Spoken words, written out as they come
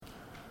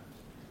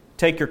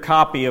take your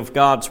copy of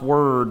God's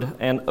Word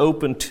and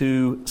open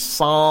to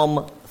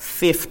Psalm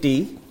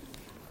 50.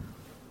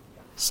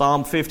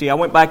 Psalm 50. I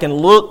went back and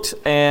looked,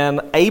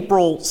 and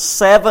April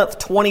 7th,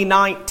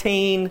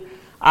 2019,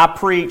 I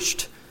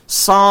preached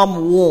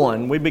Psalm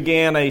 1. We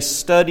began a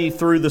study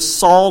through the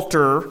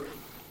Psalter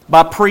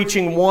by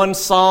preaching one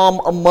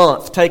psalm a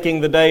month, taking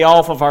the day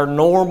off of our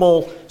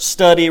normal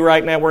study.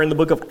 Right now we're in the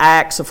book of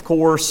Acts, of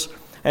course,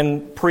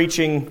 and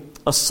preaching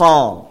a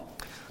psalm.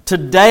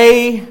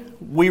 Today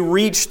we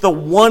reach the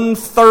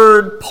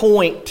 1/3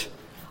 point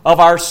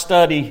of our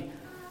study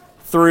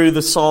through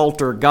the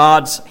Psalter,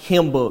 God's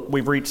hymn book.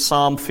 We've reached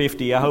Psalm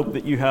 50. I hope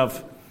that you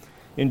have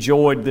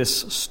enjoyed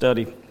this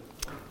study.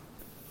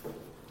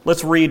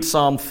 Let's read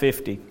Psalm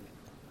 50,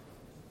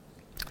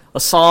 a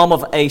psalm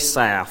of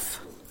Asaph.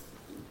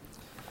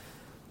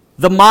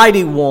 The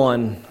mighty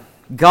one,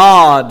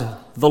 God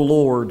the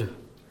Lord,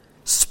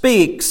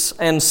 speaks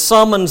and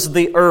summons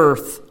the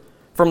earth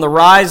from the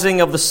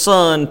rising of the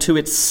sun to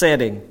its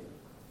setting.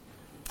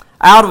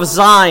 Out of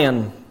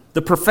Zion,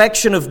 the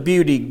perfection of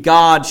beauty,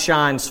 God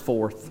shines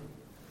forth.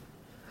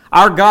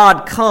 Our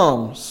God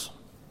comes.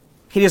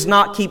 He does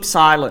not keep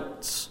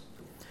silence.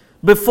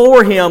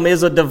 Before him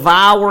is a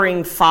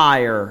devouring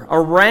fire.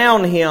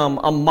 Around him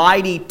a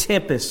mighty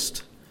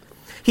tempest.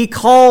 He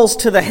calls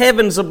to the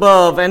heavens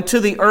above and to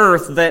the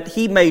earth that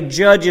he may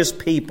judge his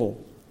people.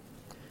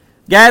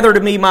 Gather to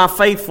me my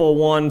faithful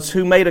ones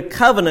who made a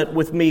covenant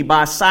with me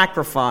by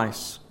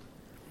sacrifice.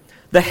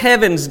 The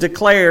heavens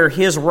declare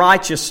his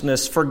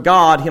righteousness, for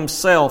God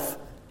himself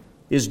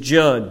is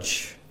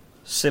judge.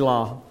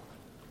 Selah.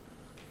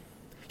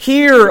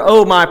 Hear,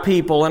 O my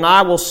people, and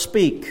I will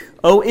speak.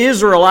 O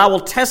Israel, I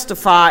will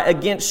testify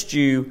against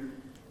you.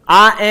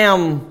 I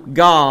am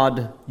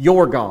God,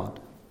 your God.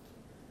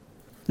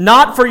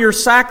 Not for your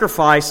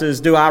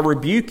sacrifices do I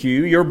rebuke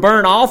you. Your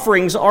burnt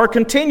offerings are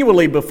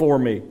continually before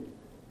me.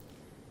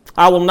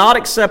 I will not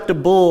accept a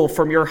bull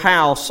from your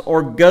house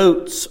or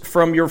goats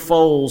from your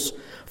folds.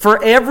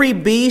 For every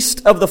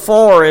beast of the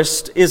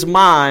forest is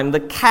mine, the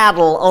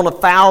cattle on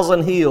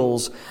 1,000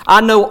 hills. I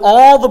know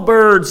all the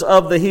birds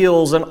of the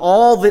hills, and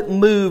all that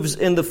moves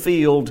in the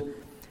field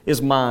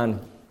is mine.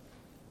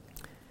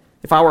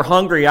 If I were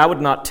hungry, I would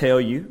not tell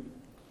you,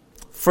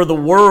 for the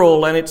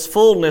world and its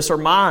fullness are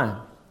mine.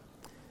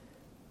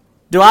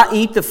 Do I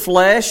eat the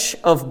flesh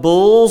of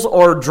bulls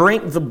or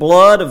drink the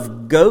blood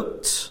of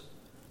goats?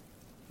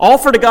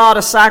 Offer to God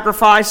a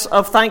sacrifice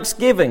of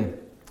thanksgiving,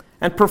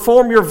 and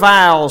perform your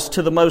vows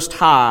to the Most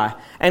High,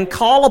 and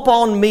call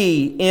upon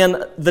me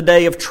in the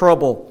day of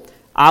trouble.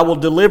 I will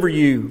deliver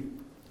you,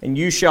 and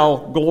you shall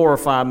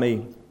glorify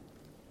me.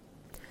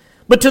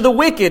 But to the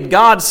wicked,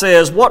 God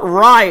says, what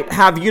right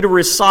have you to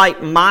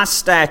recite my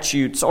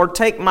statutes, or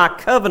take my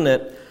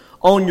covenant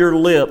on your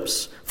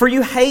lips? For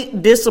you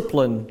hate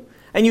discipline,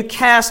 and you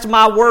cast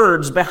my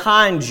words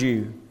behind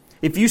you.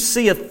 If you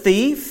see a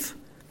thief,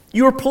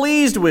 you are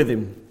pleased with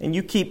him, and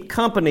you keep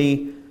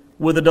company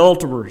with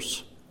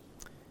adulterers.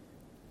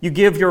 You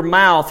give your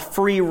mouth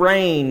free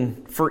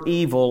rein for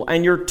evil,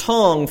 and your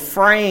tongue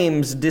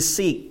frames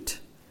deceit.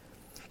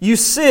 You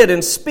sit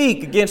and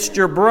speak against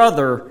your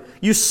brother.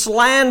 You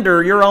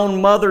slander your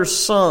own mother's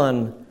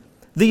son.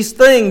 These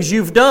things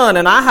you've done,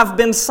 and I have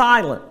been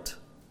silent.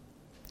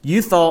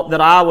 You thought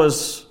that I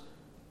was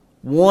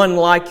one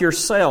like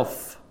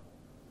yourself,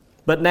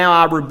 but now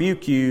I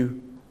rebuke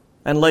you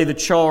and lay the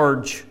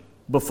charge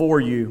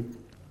before you.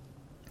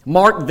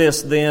 Mark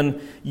this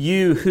then,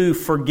 you who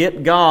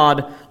forget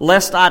God,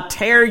 lest I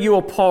tear you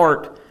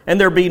apart and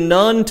there be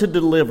none to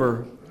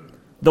deliver.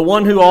 The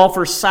one who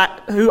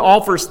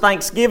offers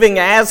thanksgiving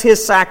as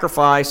his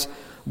sacrifice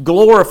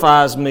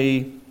glorifies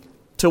me.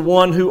 To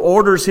one who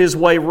orders his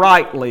way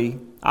rightly,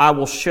 I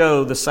will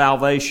show the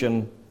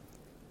salvation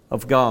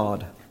of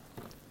God.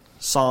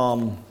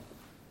 Psalm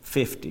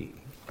 50.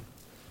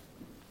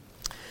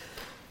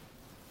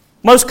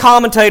 Most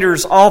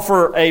commentators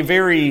offer a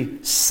very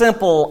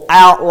simple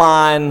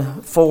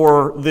outline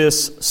for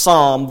this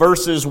psalm.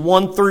 Verses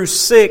 1 through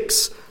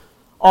 6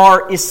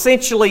 are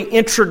essentially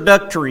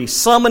introductory,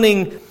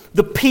 summoning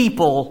the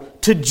people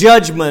to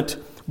judgment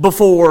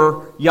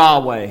before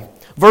Yahweh.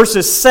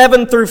 Verses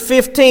 7 through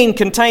 15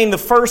 contain the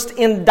first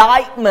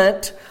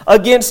indictment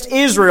against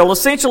Israel,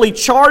 essentially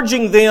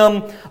charging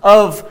them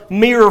of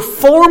mere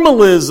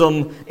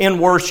formalism in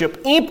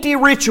worship, empty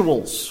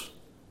rituals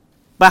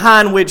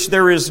behind which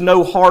there is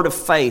no heart of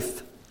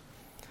faith.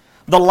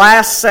 The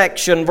last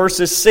section,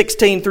 verses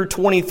 16 through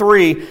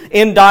 23,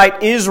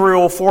 indict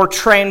Israel for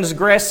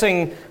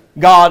transgressing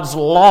God's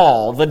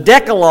law. The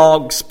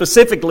Decalogue,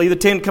 specifically, the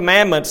Ten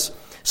Commandments,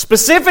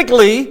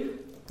 specifically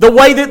the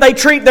way that they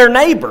treat their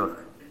neighbor.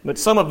 But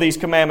some of these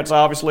commandments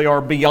obviously are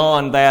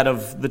beyond that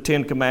of the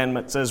Ten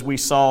Commandments, as we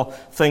saw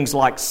things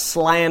like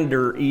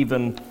slander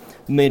even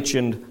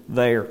mentioned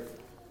there.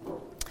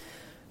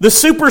 The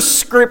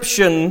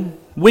superscription,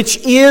 which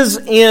is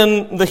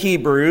in the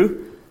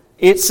Hebrew,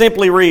 it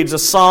simply reads, a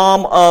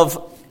psalm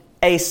of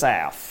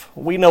Asaph.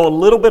 We know a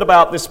little bit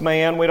about this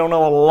man. We don't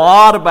know a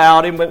lot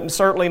about him, but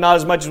certainly not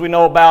as much as we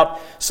know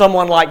about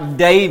someone like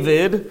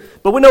David.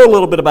 But we know a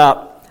little bit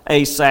about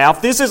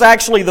Asaph. This is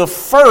actually the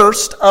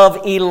first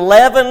of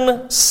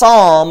 11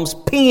 psalms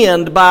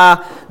penned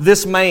by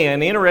this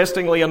man.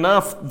 Interestingly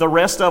enough, the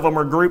rest of them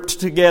are grouped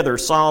together.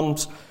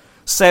 Psalms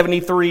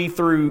 73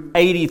 through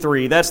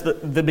 83. That's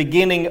the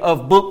beginning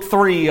of book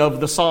 3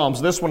 of the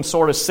Psalms. This one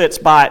sort of sits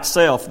by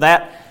itself.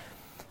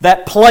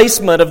 That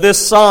placement of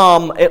this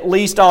psalm at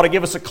least ought to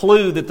give us a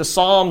clue that the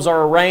psalms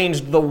are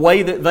arranged the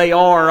way that they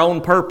are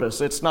on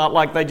purpose. It's not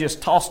like they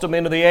just tossed them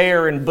into the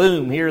air and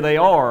boom, here they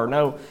are.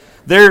 No,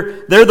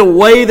 they're the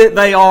way that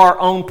they are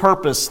on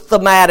purpose,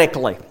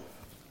 thematically.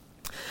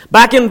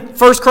 Back in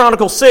 1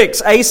 Chronicles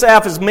 6,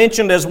 Asaph is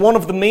mentioned as one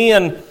of the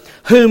men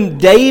whom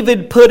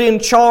David put in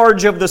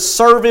charge of the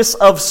service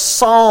of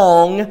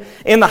song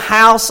in the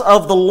house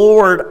of the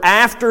Lord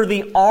after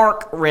the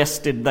ark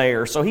rested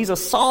there. So he's a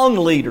song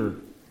leader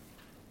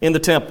in the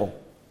temple.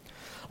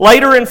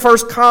 Later in 1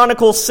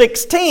 Chronicles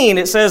 16,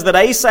 it says that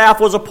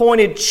Asaph was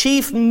appointed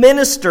chief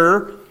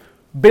minister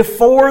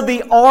before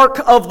the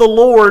ark of the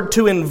Lord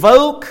to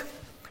invoke,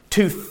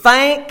 to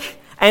thank,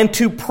 and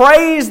to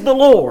praise the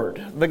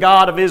Lord, the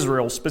God of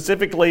Israel,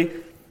 specifically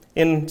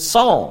in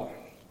song.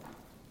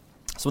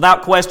 So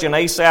without question,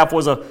 Asaph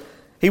was a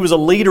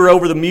leader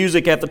over the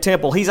music at the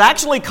temple. He's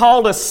actually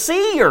called a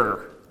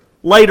seer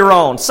later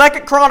on. 2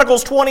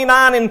 Chronicles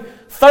 29 and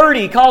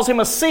 30 calls him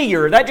a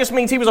seer. That just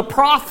means he was a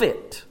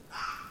prophet.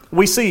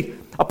 We see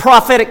a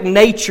prophetic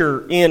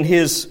nature in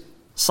his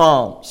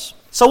psalms.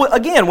 So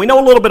again, we know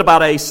a little bit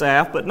about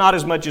Asaph, but not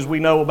as much as we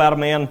know about a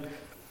man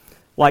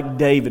like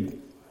David.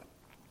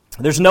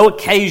 There's no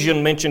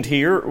occasion mentioned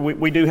here.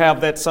 We do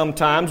have that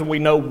sometimes, and we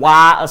know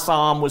why a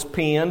psalm was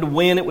penned,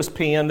 when it was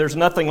penned. There's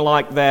nothing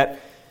like that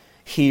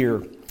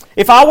here.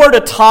 If I were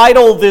to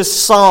title this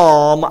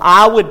psalm,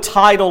 I would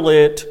title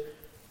it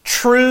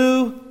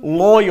True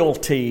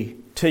Loyalty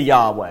to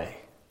Yahweh.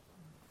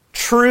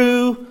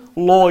 True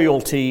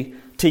loyalty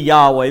to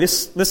Yahweh.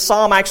 This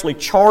psalm actually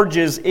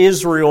charges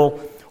Israel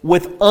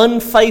with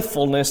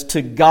unfaithfulness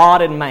to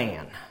God and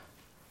man,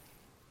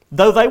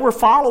 though they were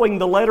following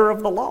the letter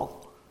of the law.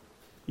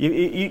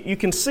 You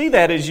can see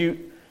that as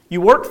you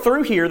work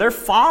through here. They're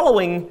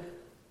following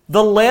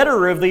the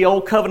letter of the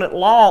Old Covenant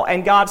law,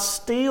 and God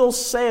still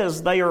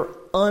says they are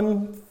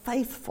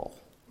unfaithful.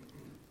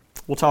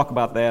 We'll talk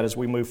about that as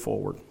we move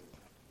forward.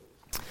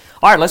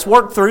 All right, let's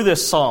work through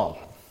this psalm.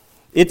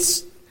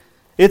 It's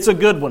a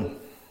good one.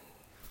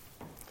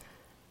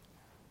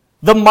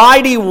 The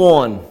mighty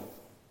one,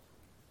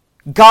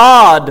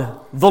 God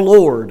the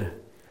Lord,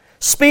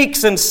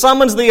 speaks and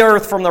summons the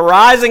earth from the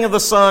rising of the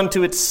sun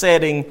to its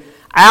setting.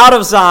 Out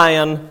of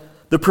Zion,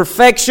 the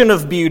perfection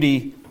of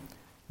beauty,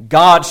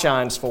 God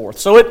shines forth.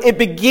 So it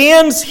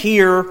begins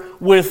here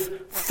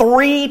with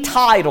 3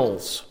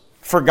 titles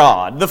for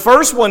God. The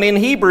first one in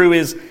Hebrew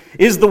is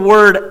the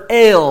word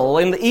El.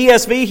 In the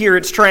ESV here,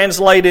 it's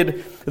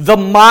translated the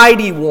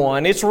mighty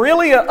one. It's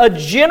really a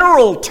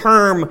general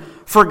term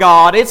for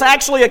God. It's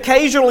actually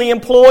occasionally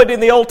employed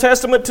in the Old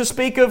Testament to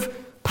speak of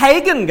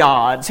pagan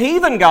gods,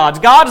 heathen gods,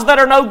 gods that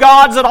are no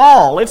gods at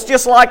all. It's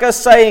just like us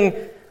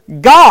saying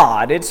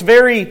God. It's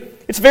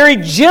very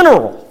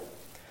general.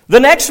 The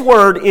next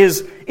word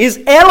is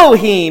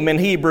Elohim in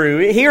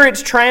Hebrew. Here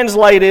it's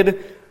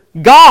translated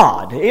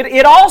God.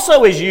 It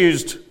also is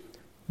used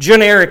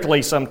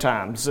generically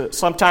sometimes.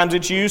 Sometimes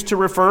it's used to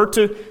refer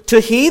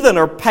to heathen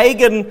or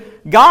pagan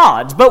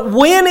gods. But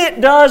when it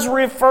does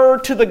refer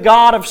to the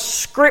God of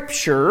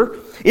Scripture,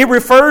 it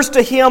refers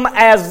to Him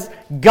as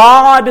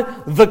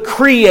God the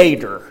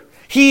Creator.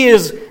 He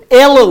is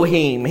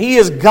Elohim. He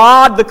is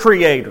God the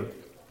Creator.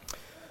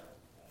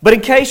 But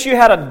in case you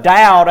had a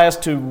doubt as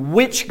to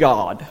which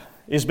God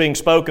is being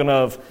spoken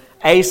of,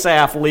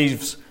 Asaph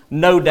leaves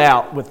no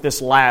doubt with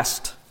this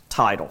last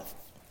title.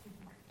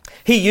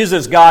 He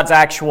uses God's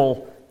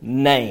actual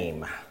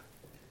name.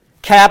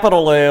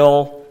 Capital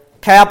L,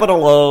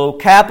 capital O,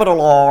 capital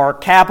R,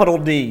 capital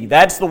D.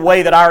 That's the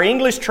way that our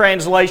English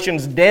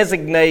translations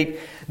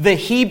designate the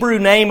Hebrew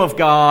name of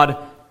God,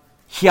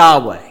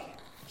 Yahweh.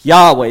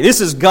 Yahweh.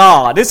 This is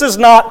God. This is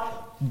not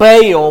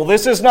Baal.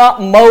 This is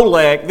not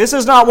Molech. This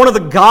is not one of the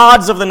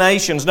gods of the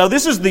nations. No,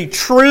 this is the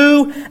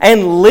true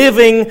and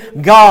living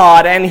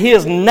God, and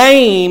His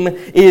name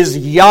is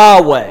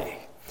Yahweh.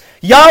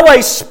 Yahweh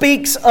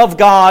speaks of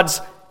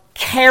God's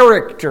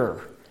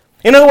character.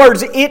 In other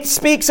words, it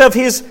speaks of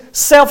His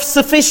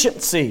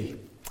self-sufficiency.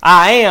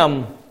 I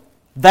am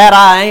that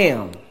I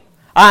am.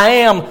 I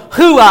am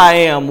who I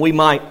am, we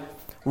might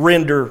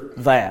render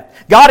that.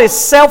 God is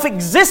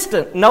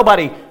self-existent.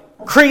 Nobody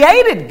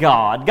created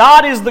God.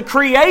 God is the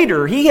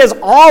Creator. He has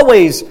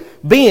always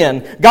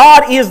been.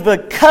 God is the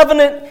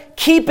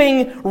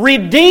covenant-keeping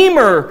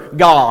Redeemer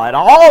God.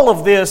 All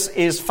of this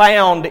is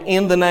found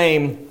in the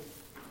name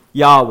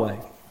Yahweh.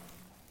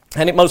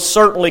 And it most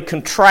certainly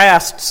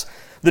contrasts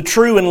the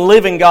true and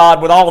living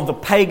God with all of the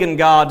pagan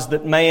gods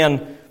that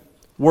man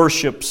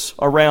worships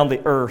around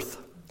the earth.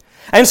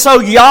 And so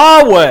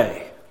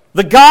Yahweh,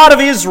 the God of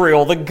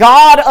Israel, the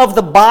God of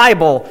the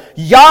Bible,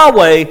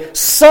 Yahweh,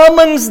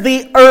 summons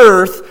the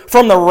earth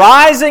from the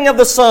rising of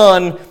the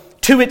sun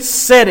to its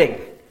setting.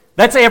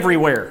 That's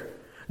everywhere.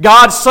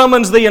 God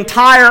summons the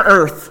entire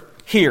earth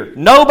here.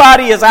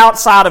 Nobody is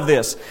outside of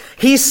this.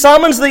 He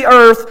summons the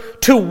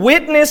earth to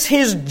witness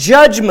His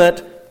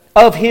judgment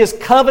of His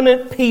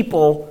covenant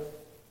people,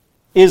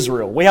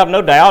 Israel. We have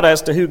no doubt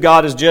as to who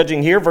God is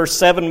judging here. Verse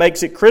 7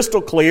 makes it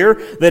crystal clear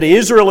that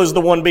Israel is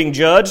the one being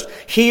judged.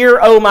 Hear,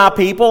 O my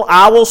people,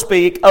 I will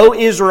speak. O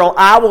Israel,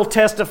 I will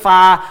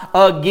testify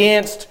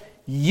against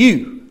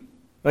you.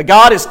 But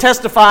God is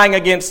testifying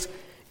against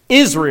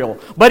Israel,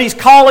 but He's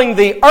calling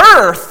the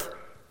earth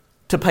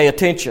to pay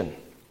attention.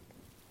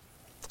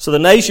 So the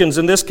nations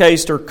in this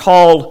case are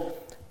called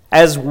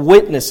as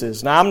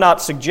witnesses. Now, I'm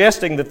not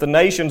suggesting that the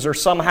nations are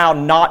somehow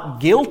not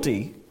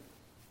guilty.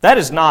 That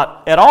is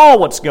not at all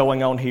what's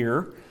going on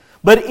here.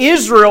 But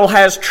Israel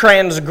has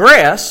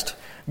transgressed.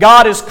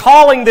 God is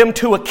calling them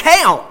to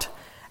account.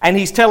 And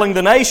He's telling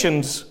the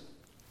nations,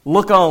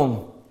 look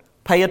on,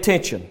 pay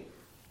attention.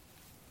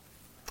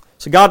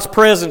 So God's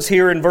presence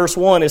here in verse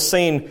 1 is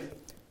seen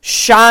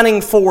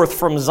shining forth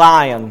from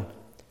Zion,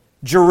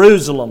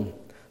 Jerusalem,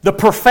 the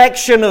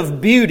perfection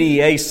of beauty,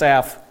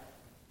 Asaph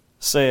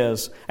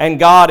says. And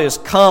God is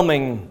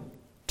coming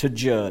to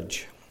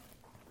judge.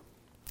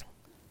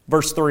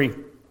 Verse 3.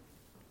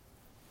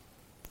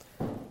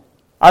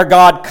 Our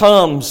God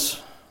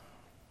comes.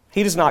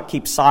 He does not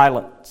keep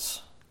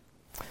silence.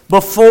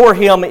 Before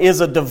Him is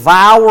a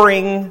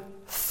devouring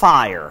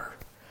fire.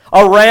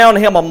 Around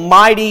Him a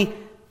mighty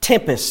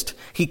tempest.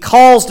 He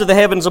calls to the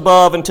heavens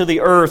above and to the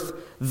earth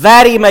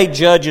that He may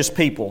judge His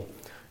people.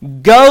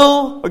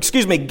 Gather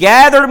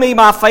to me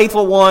my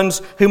faithful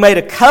ones who made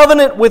a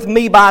covenant with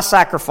me by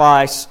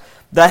sacrifice.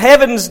 The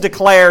heavens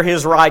declare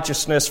His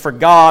righteousness, for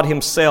God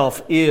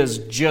Himself is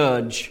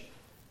judge.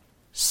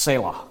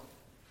 Selah.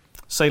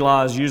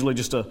 Selah is usually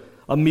just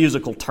a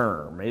musical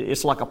term.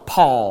 It's like a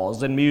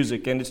pause in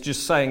music, and it's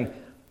just saying,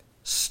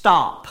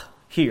 stop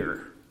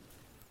here.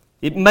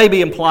 It may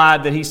be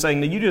implied that He's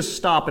saying, that you just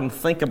stop and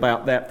think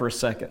about that for a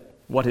second,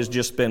 what has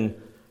just been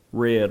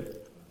read.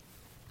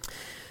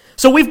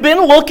 So we've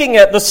been looking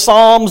at the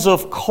Psalms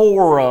of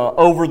Korah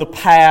over the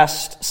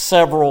past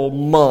several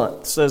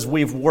months as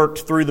we've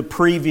worked through the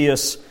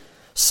previous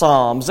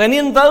Psalms. And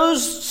in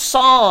those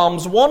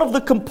Psalms, one of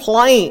the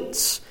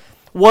complaints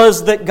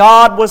was that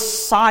God was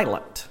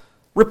silent,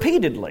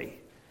 repeatedly.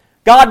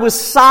 God was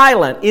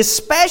silent,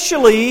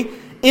 especially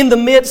in the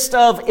midst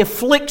of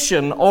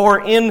affliction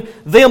or in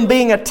them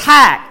being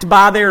attacked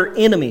by their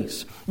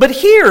enemies. But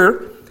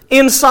here,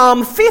 in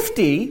Psalm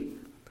 50,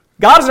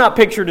 God is not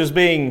pictured as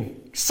being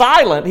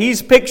silent.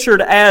 He's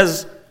pictured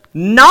as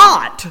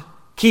not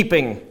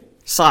keeping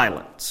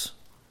silence.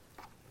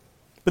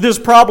 But this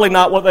is probably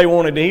not what they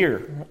wanted to hear.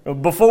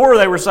 Before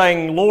they were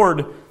saying,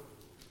 Lord,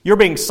 You're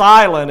being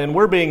silent and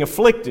we're being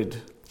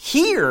afflicted.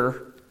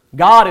 Here,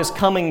 God is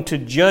coming to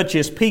judge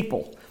His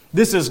people.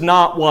 This is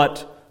not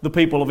what the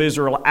people of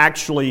Israel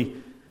actually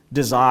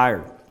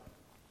desired.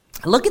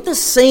 Look at the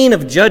scene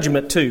of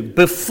judgment too.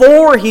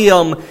 Before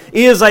Him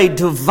is a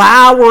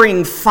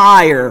devouring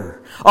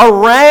fire.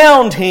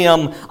 Around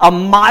Him, a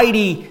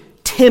mighty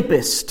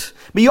tempest.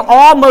 But you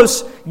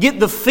almost get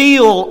the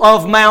feel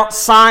of Mount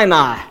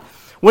Sinai.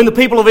 When the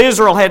people of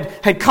Israel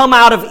had come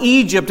out of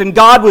Egypt and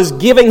God was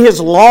giving His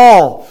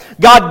law.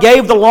 God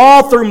gave the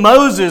law through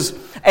Moses,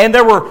 and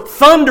there were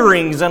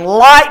thunderings and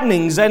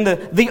lightnings, and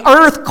the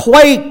earth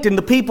quaked and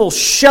the people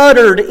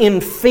shuddered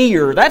in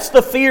fear. That's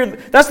the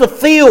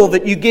feel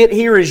that you get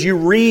here as you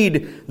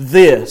read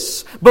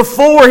this.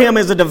 Before Him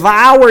is a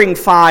devouring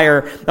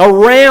fire,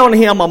 around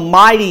Him a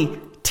mighty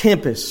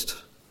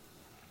tempest.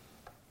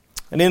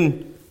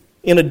 And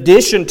in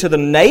addition to the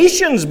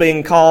nations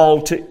being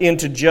called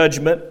into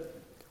judgment,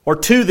 or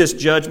to this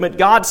judgment,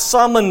 God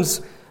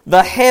summons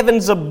the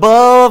heavens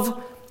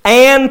above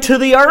and to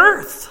the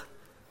earth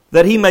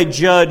that He may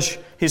judge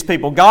His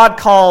people. God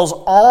calls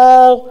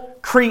all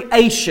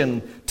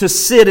creation to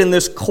sit in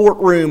this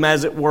courtroom,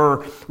 as it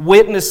were,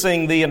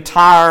 witnessing the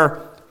entire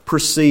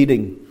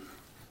proceeding.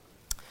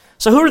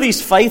 So who are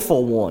these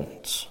faithful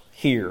ones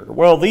here?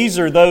 Well, these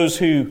are those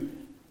who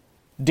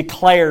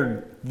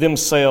declared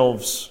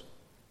themselves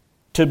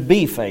to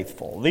be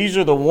faithful. These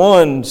are the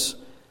ones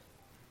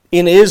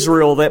in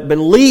Israel that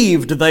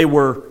believed they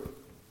were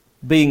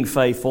being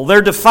faithful.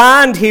 They're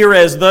defined here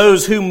as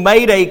those who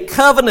made a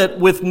covenant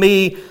with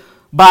me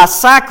by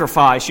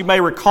sacrifice. You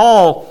may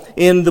recall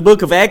in the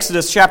book of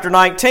Exodus chapter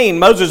 19,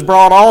 Moses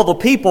brought all the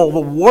people the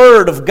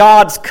word of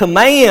God's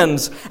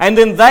commands, and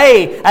then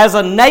they, as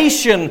a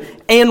nation,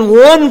 in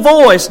one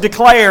voice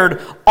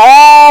declared,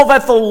 all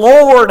that the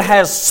Lord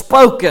has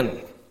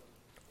spoken,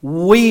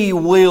 we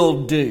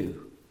will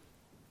do.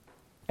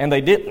 And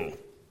they didn't.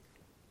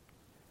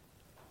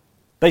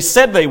 They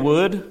said they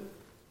would,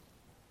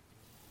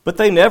 but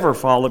they never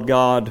followed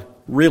God,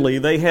 really.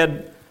 They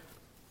had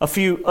a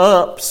few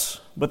ups,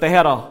 but they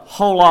had a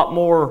whole lot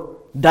more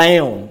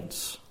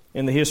downs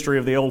in the history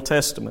of the Old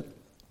Testament.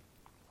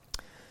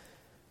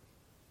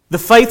 The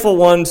faithful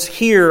ones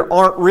here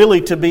aren't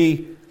really to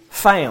be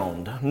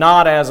found,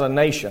 not as a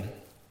nation.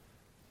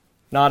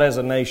 Not as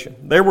a nation.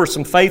 There were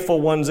some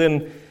faithful ones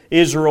in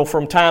Israel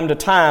from time to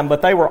time,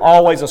 but they were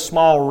always a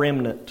small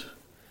remnant.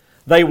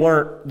 They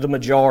weren't the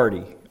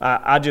majority.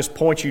 I just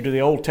point you to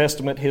the Old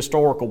Testament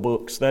historical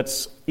books.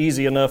 That's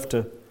easy enough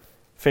to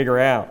figure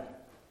out.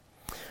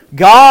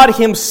 God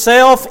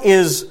Himself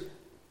is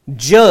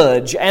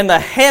judge, and the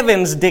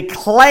heavens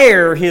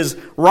declare His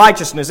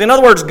righteousness. In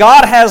other words,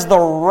 God has the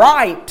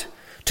right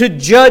to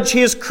judge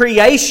His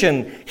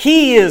creation.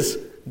 He is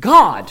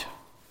God,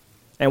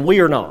 and we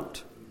are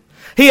not.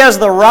 He has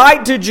the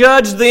right to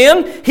judge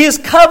them, His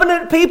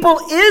covenant people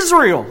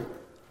Israel.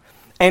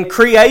 And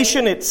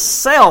creation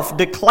itself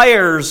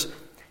declares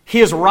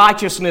His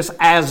righteousness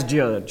as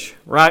judge,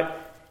 right?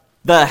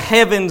 The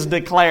heavens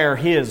declare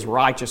His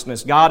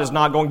righteousness. God is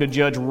not going to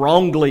judge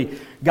wrongly.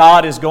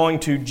 God is going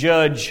to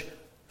judge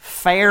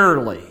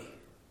fairly.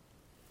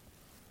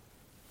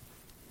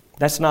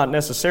 That's not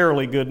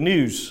necessarily good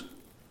news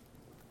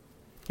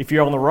if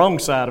you're on the wrong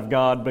side of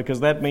God,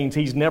 because that means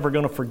He's never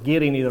going to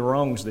forget any of the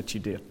wrongs that you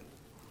did,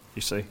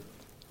 you see.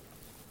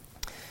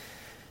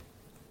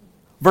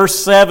 Verse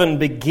 7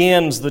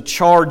 begins the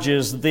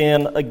charges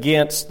then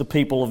against the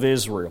people of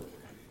Israel.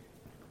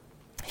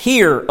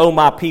 Hear, O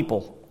my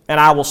people, and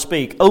I will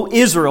speak. O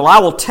Israel, I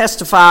will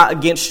testify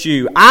against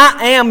you.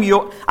 I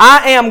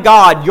am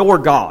God, your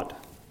God.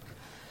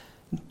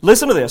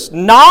 Listen to this.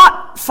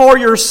 Not for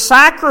your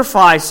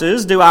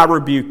sacrifices do I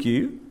rebuke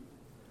you.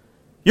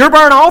 Your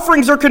burnt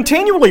offerings are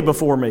continually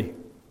before me.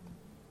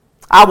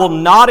 I will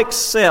not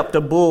accept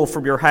a bull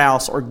from your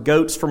house or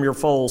goats from your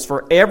folds,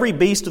 for every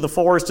beast of the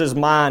forest is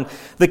mine,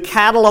 the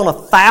cattle on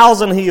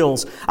 1,000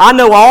 hills. I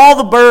know all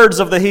the birds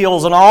of the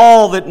hills, and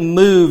all that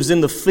moves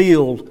in the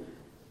field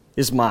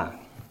is mine.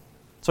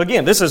 So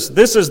again, this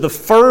is the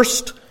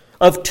first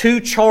of two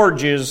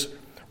charges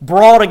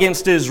brought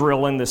against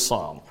Israel in this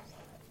psalm.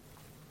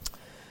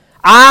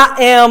 I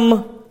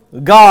am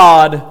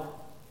God,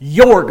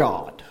 your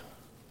God.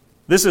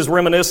 This is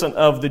reminiscent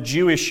of the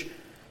Jewish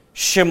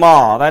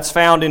Shema. That's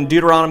found in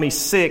Deuteronomy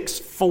 6,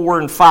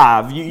 4, and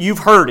 5. You've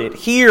heard it.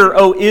 Hear,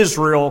 O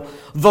Israel,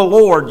 the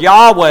Lord,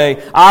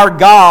 Yahweh, our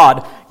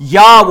God,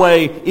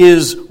 Yahweh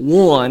is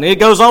one. It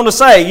goes on to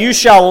say, you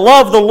shall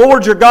love the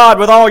Lord your God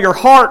with all your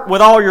heart, with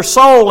all your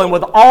soul, and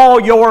with all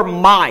your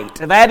might.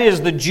 That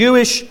is the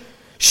Jewish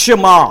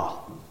Shema.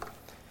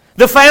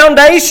 The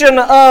foundation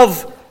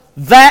of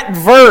that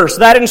verse,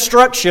 that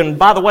instruction,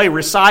 by the way,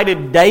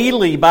 recited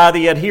daily by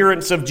the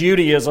adherents of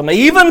Judaism,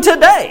 even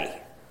today.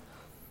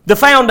 The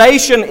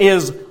foundation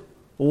is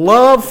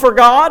love for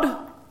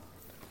God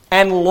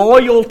and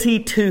loyalty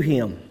to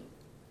Him.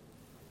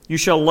 You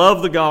shall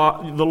love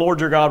the Lord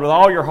your God with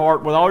all your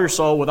heart, with all your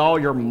soul, with all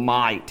your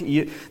might.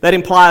 That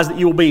implies that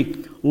you will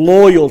be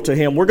loyal to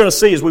Him. We're going to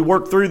see as we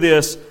work through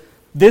this,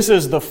 this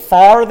is the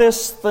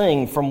farthest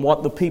thing from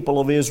what the people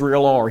of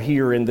Israel are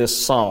here in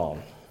this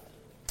psalm.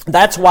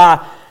 That's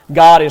why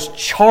God is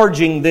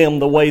charging them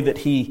the way that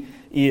He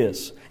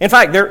is. In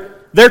fact,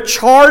 they're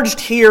charged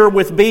here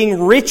with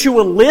being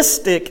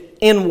ritualistic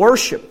in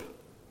worship.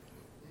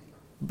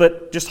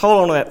 But just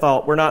hold on to that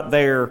thought. We're not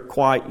there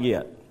quite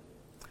yet.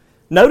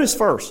 Notice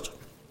first,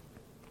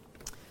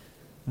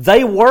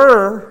 they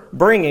were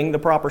bringing the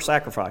proper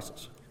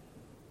sacrifices.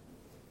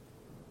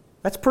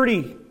 That's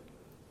pretty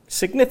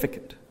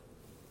significant.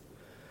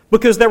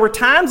 Because there were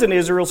times in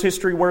Israel's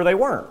history where they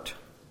weren't.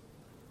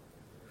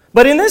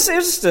 But in this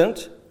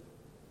instant,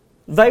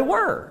 they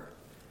were.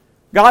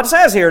 God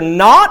says here,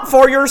 not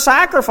for your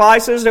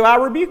sacrifices do I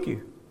rebuke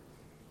you.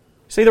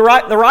 See, the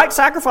right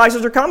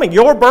sacrifices are coming.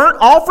 Your burnt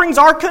offerings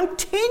are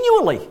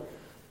continually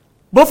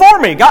before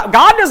me.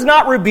 God does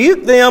not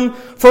rebuke them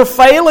for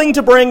failing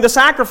to bring the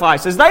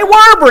sacrifices. They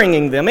were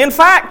bringing them. In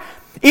fact,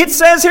 it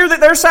says here that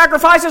their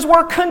sacrifices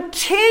were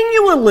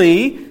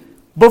continually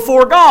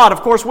before God.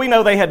 Of course, we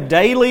know they had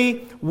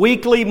daily,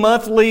 weekly,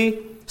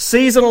 monthly,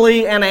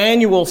 seasonally, and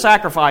annual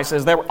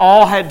sacrifices that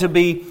all had to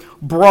be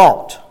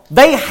brought.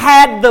 They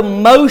had the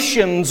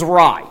motions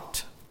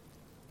right.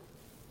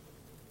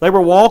 They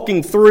were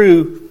walking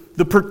through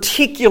the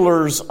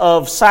particulars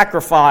of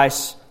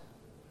sacrifice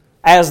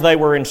as they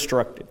were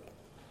instructed.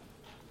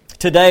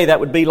 Today, that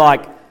would be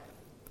like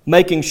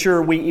making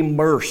sure we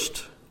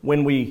immersed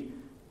when we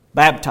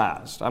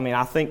baptized. I mean,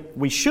 I think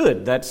we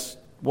should. That's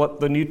what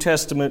the New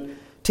Testament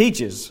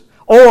teaches.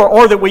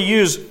 Or that we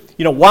use,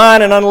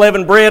 wine and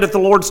unleavened bread at the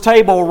Lord's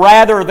table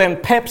rather than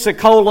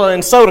Pepsi-Cola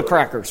and soda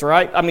crackers,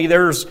 right? I mean,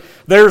 there's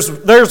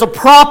a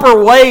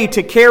proper way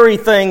to carry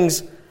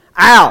things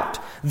out.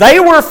 They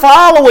were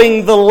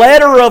following the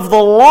letter of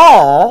the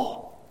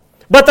law,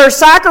 but their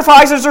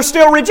sacrifices are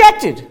still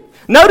rejected.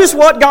 Notice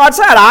what God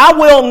said, I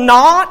will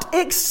not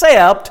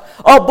accept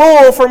a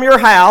bull from your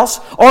house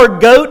or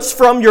goats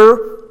from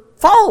your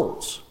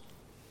folds.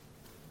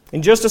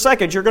 In just a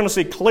second, you're going to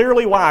see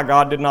clearly why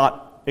God did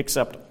not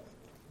accept them.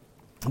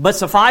 But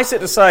suffice it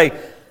to say,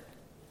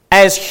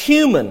 as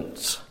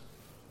humans,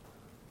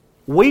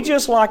 we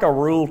just like a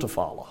rule to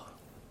follow.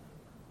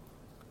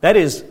 That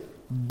is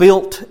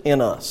built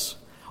in us.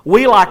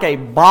 We like a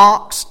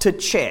box to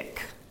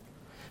check.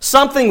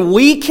 Something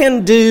we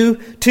can do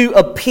to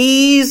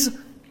appease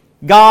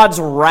God's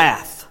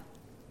wrath.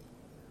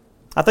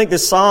 I think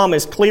this psalm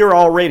is clear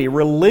already.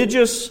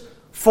 Religious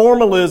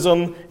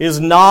formalism is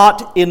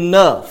not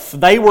enough.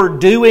 They were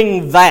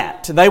doing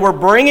that. They were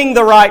bringing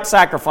the right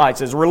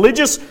sacrifices.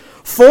 Religious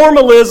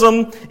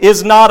formalism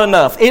is not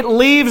enough. It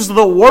leaves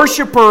the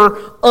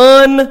worshiper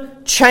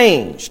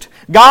unchanged.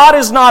 God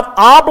is not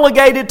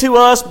obligated to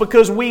us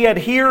because we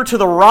adhere to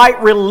the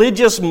right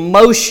religious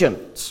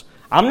motions.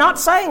 I'm not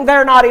saying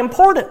they're not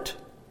important.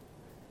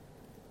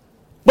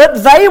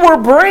 But they were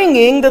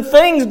bringing the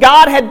things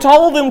God had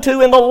told them to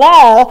in the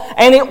law,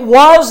 and it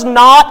was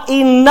not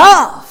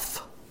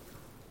enough.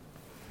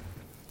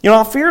 You know,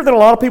 I fear that a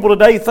lot of people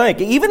today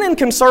think, even in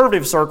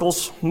conservative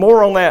circles,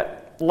 more on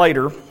that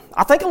later,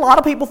 I think a lot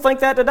of people think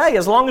that today.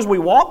 As long as we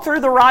walk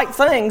through the right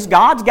things,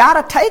 God's got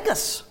to take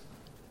us.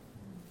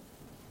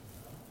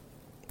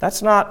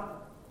 That's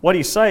not what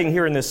he's saying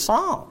here in this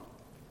psalm.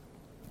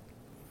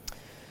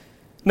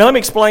 Now let me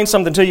explain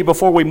something to you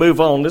before we move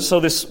on,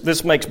 so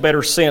this makes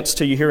better sense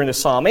to you here in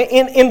this psalm.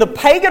 In the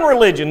pagan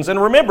religions,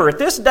 and remember, at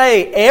this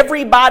day,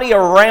 everybody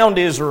around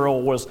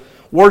Israel was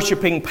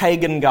worshiping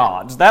pagan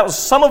gods. That was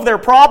some of their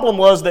problem,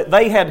 was that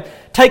they had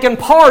taken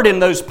part in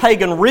those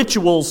pagan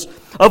rituals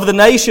of the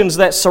nations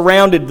that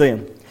surrounded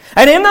them.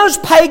 And in those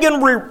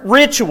pagan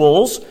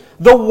rituals,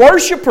 the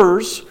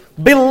worshipers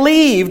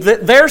believed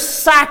that their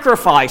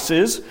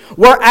sacrifices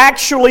were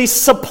actually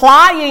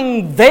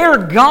supplying their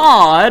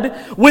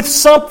God with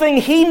something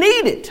he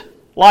needed,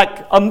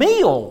 like a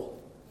meal,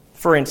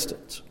 for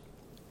instance.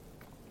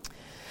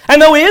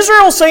 And though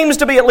Israel seems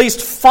to be at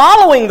least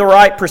following the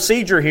right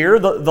procedure here,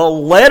 the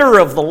letter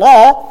of the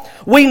law,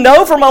 we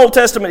know from Old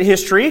Testament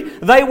history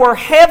they were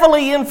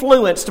heavily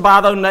influenced by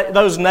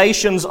those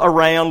nations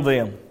around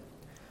them.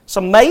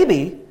 So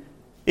maybe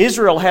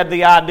Israel had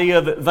the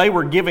idea that they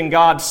were giving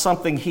God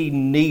something he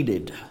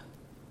needed.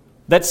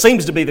 That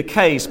seems to be the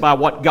case by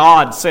what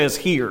God says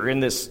here in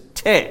this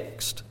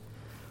text.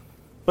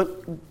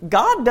 But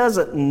God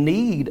doesn't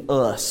need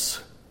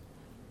us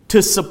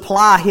to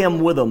supply him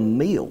with a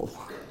meal.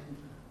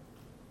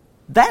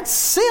 That's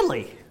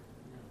silly.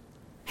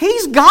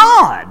 He's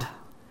God.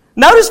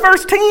 Notice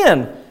verse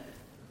 10.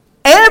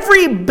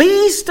 Every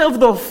beast of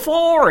the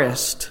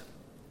forest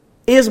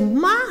is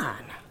mine.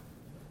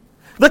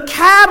 The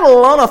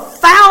cattle on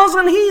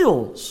 1,000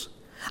 hills.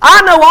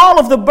 I know all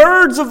of the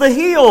birds of the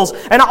hills,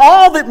 and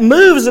all that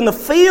moves in the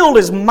field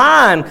is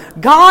mine.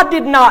 God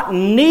did not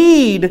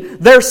need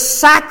their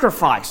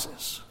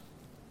sacrifices.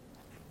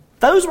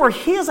 Those were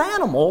his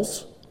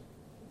animals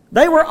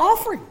they were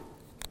offering.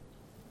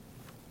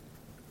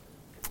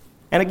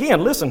 And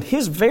again, listen,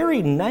 his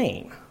very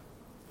name,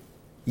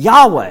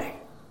 Yahweh,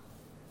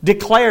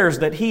 declares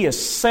that he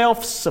is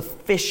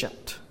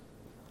self-sufficient.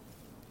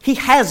 He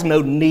has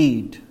no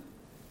need.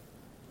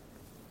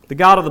 The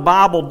God of the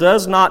Bible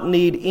does not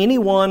need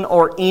anyone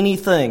or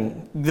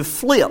anything. The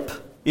flip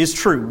is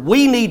true.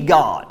 We need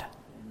God.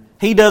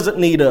 He doesn't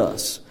need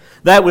us.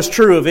 That was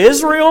true of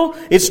Israel.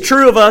 It's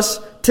true of us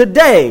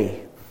today.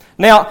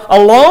 Now,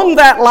 along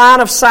that line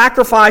of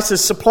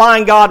sacrifices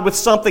supplying God with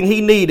something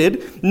he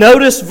needed,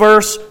 notice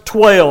verse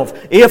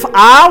 12. If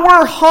I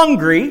were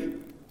hungry,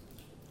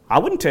 I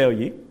wouldn't tell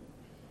you.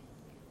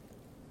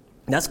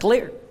 That's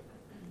clear.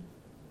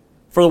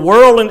 For the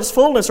world and its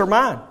fullness are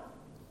mine.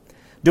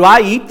 Do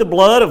I eat the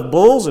blood of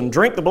bulls and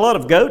drink the blood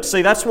of goats?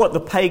 See, that's what the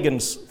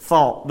pagans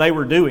thought they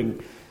were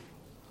doing.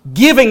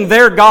 Giving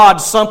their God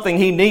something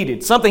he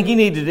needed, something he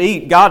needed to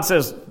eat. God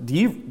says, do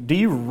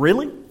you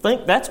really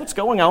think that's what's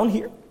going on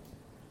here?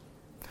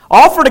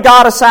 Offer to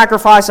God a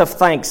sacrifice of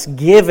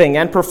thanksgiving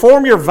and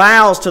perform your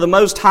vows to the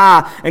Most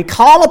High and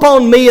call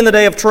upon me in the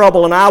day of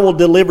trouble and I will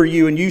deliver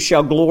you and you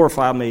shall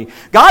glorify me.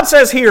 God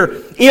says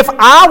here, if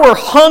I were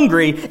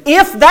hungry,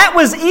 if that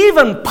was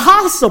even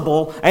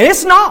possible, and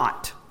it's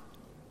not,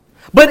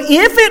 but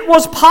if it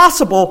was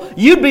possible,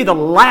 you'd be the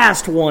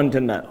last one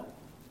to know.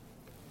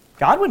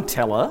 God wouldn't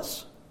tell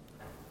us.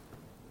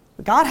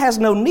 God has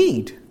no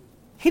need.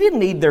 He didn't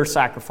need their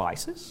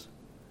sacrifices.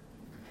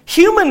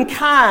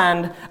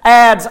 Humankind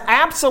adds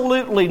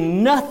absolutely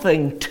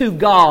nothing to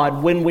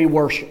God when we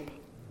worship.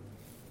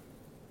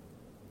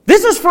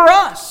 This is for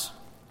us.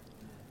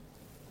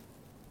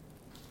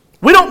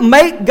 We don't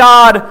make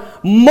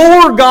God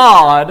more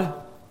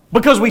God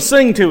because we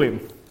sing to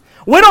Him.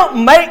 We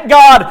don't make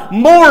God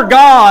more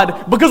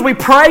God because we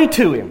pray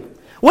to Him.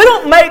 We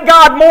don't make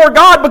God more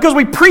God because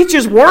we preach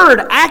His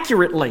Word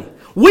accurately.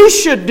 We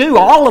should do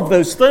all of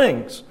those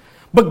things.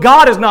 But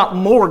God is not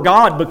more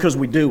God because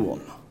we do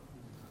them.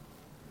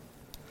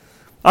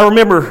 I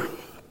remember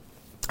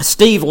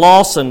Steve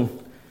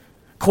Lawson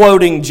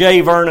quoting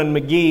J. Vernon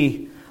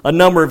McGee a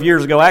number of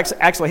years ago. I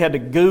actually had to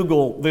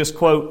Google this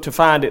quote to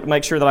find it, to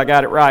make sure that I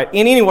got it right.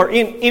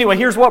 Anyway,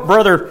 here's what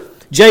Brother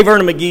J.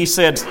 Vernon McGee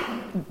said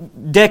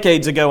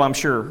decades ago, I'm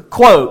sure.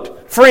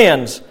 Quote,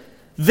 friends,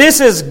 this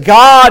is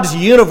God's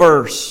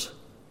universe,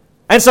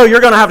 and so you're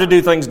going to have to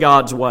do things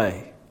God's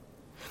way.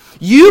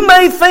 You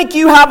may think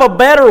you have a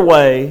better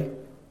way,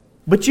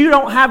 but you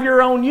don't have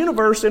your own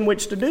universe in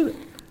which to do it.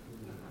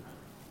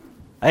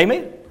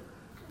 Amen.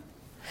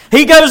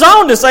 He goes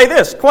on to say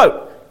this,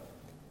 quote,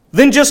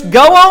 then just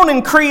go on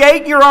and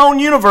create your own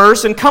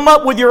universe and come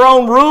up with your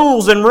own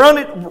rules and run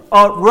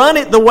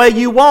it the way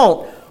you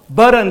want.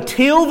 But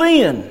until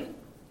then,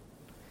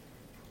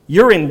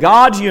 you're in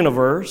God's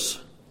universe,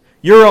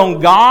 you're on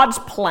God's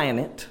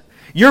planet,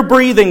 you're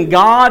breathing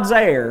God's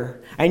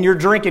air, and you're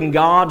drinking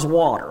God's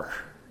water.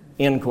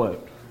 End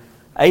quote.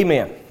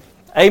 Amen.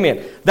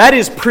 Amen. That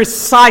is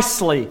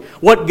precisely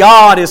what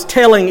God is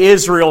telling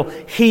Israel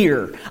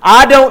here.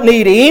 I don't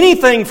need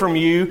anything from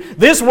you.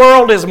 This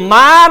world is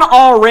mine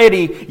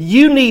already.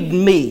 You need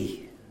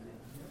me.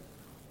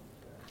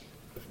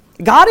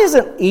 God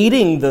isn't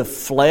eating the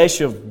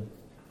flesh of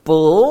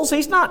bulls.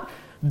 He's not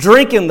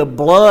drinking the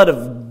blood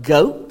of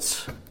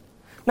goats.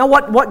 Now,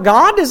 what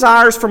God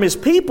desires from His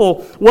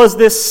people was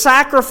this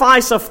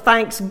sacrifice of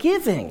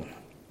thanksgiving.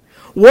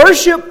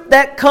 Worship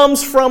that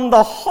comes from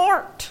the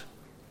heart.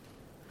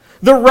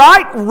 The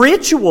right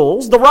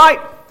rituals, the right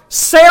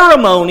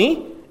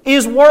ceremony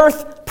is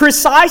worth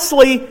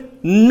precisely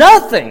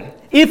nothing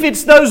if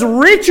it's those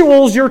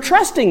rituals you're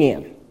trusting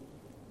in.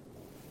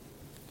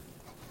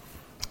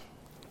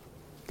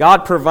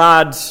 God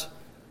provides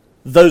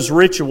those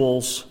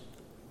rituals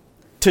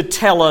to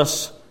tell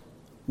us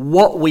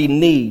what we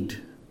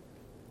need,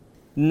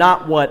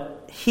 not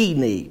what He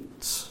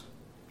needs,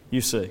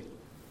 you see.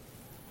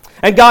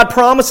 And God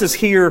promises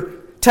here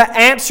to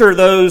answer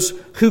those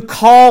who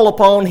call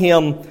upon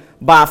Him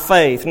by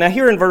faith. Now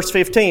here in verse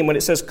 15, when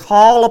it says,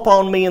 call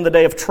upon me in the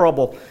day of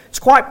trouble, it's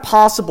quite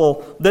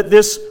possible that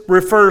this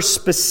refers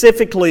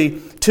specifically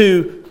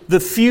to the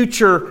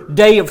future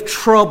day of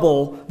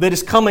trouble that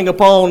is coming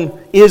upon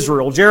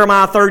Israel.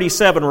 Jeremiah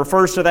 37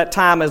 refers to that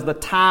time as the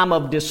time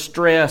of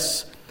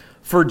distress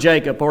for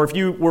Jacob. Or if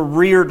you were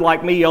reared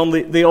like me on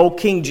the old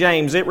King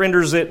James, it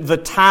renders it the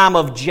time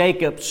of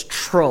Jacob's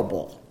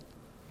trouble.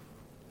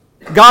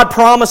 God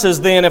promises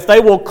then, if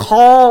they will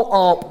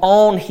call up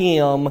on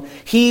Him,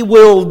 He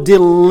will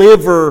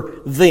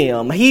deliver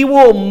them. He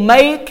will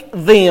make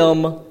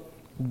them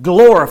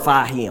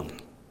glorify Him.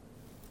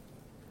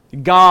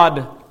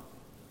 God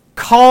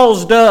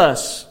caused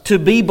us to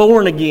be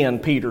born again,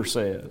 Peter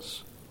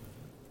says.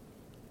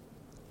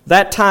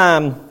 That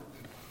time,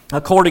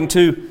 according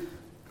to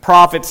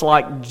prophets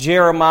like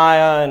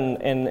Jeremiah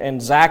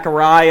and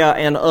Zechariah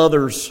and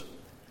others,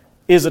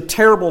 is a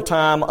terrible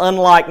time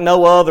unlike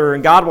no other,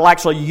 and God will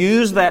actually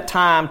use that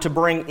time to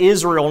bring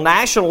Israel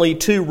nationally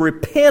to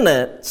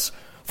repentance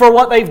for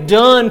what they've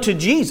done to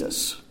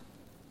Jesus,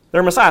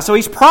 their Messiah. So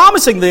He's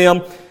promising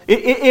them,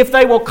 if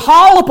they will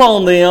call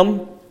upon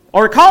them,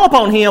 or call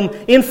upon Him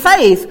in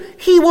faith,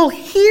 He will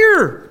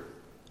hear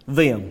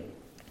them.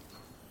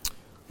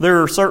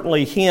 There are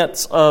certainly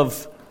hints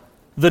of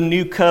the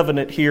new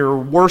covenant here,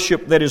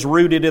 worship that is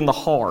rooted in the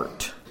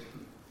heart.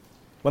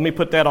 Let me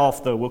put that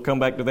off, though. We'll come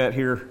back to that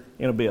here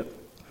in a bit.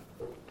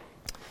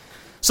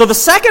 So the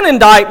second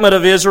indictment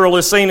of Israel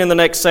is seen in the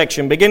next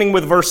section, beginning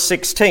with verse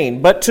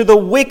 16. But to the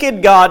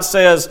wicked God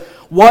says,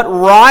 what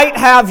right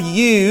have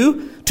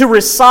you to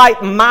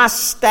recite my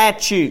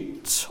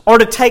statutes, or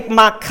to take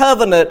my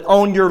covenant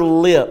on your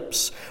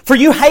lips? For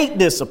you hate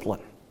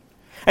discipline,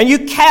 and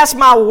you cast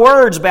my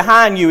words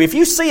behind you. If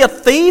you see a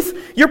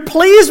thief, you're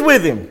pleased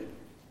with him.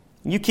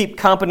 You keep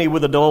company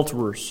with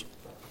adulterers.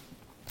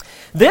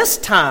 This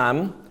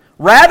time,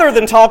 rather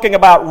than talking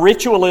about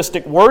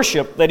ritualistic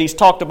worship that He's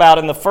talked about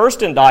in the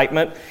first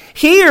indictment,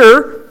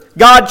 here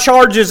God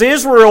charges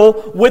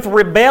Israel with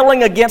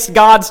rebelling against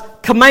God's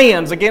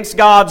commands, against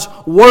God's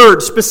word,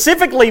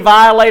 specifically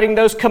violating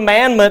those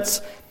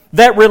commandments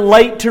that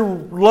relate to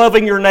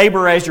loving your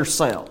neighbor as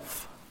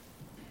yourself.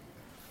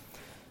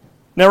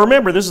 Now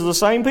remember, this is the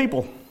same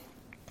people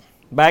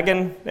back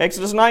in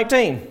Exodus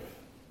 19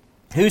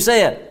 who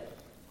said,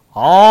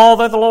 all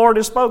that the Lord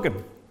has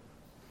spoken,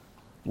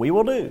 we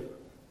will do.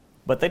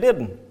 But they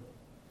didn't.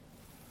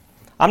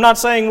 I'm not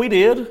saying we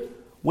did.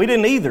 We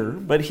didn't either.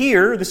 But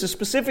here, this is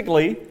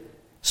specifically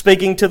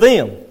speaking to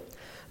them.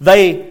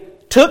 They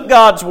took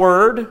God's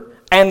word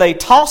and they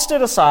tossed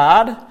it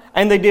aside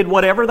and they did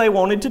whatever they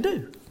wanted to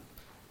do.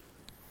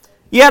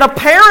 Yet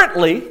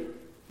apparently,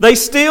 they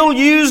still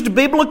used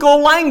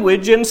biblical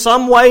language in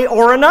some way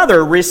or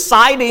another,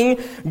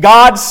 reciting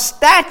God's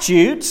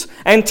statutes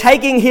and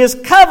taking His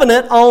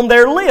covenant on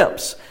their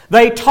lips.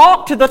 They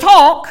talked the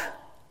talk,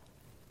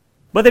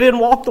 but they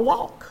didn't walk the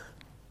walk.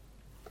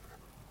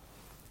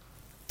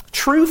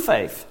 True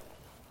faith,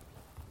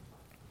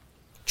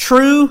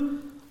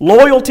 true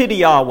loyalty to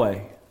Yahweh,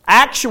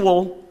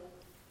 actual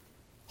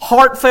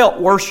heartfelt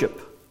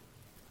worship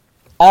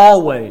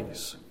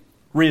always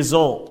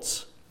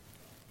results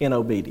in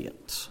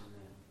obedience.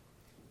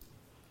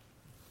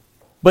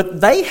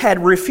 But they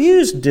had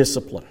refused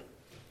discipline,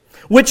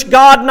 which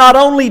God not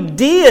only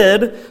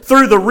did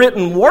through the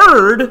written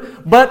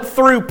word, but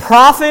through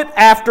prophet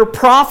after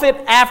prophet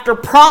after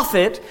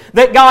prophet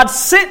that God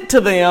sent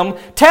to them,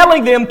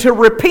 telling them to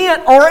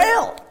repent or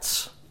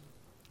else.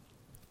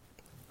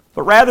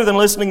 But rather than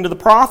listening to the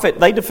prophet,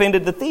 they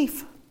defended the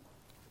thief.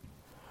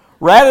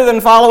 Rather than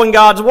following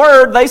God's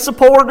word, they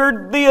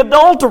supported the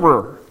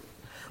adulterer.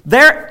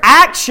 Their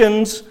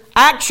actions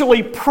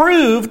actually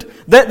proved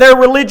that their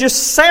religious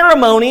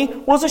ceremony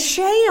was a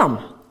sham.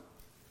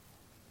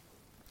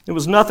 It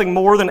was nothing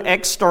more than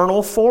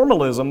external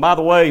formalism. By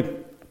the way,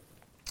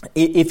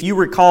 if you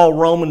recall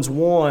Romans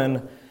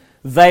 1,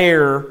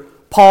 there,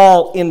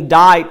 Paul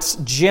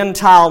indicts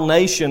Gentile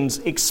nations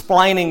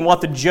explaining what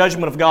the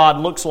judgment of God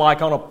looks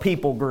like on a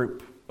people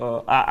group.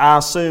 I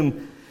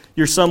assume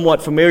you're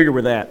somewhat familiar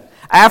with that.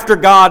 After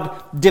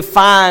God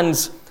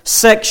defines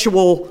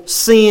sexual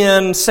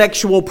sin,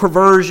 sexual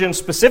perversion,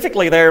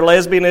 specifically there,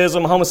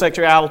 lesbianism,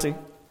 homosexuality,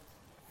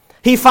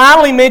 He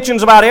finally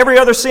mentions about every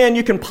other sin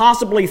you can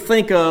possibly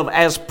think of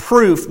as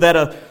proof that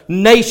a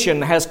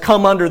nation has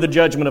come under the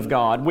judgment of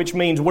God, which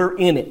means we're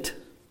in it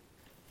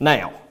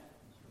now.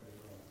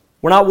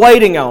 We're not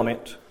waiting on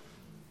it.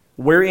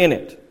 We're in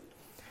it.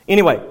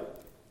 Anyway,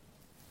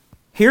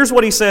 here's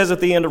what he says at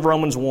the end of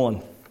Romans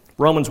 1.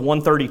 Romans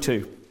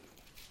 1:32.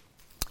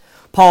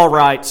 Paul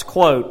writes,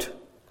 quote,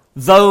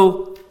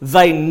 "Though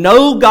they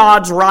know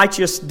God's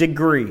righteous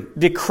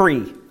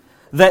decree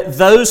that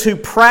those who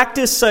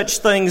practice such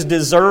things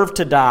deserve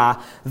to die,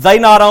 they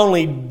not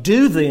only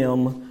do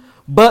them,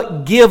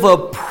 but give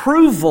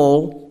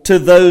approval to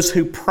those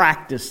who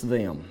practice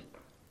them."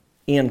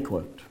 End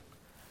quote.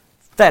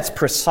 That's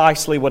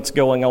precisely what's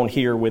going on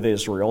here with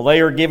Israel.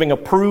 They are giving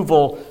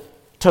approval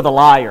to the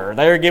liar.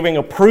 They are giving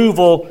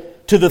approval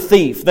to the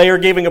thief. They are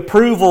giving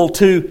approval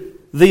to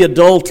the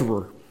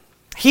adulterer.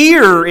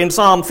 Here in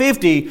Psalm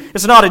 50,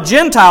 it's not a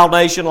Gentile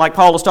nation like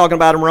Paul is talking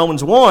about in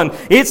Romans 1.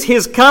 It's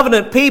his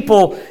covenant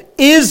people,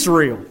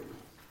 Israel.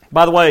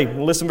 By the way,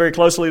 listen very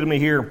closely to me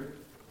here.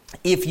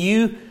 If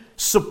you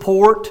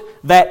support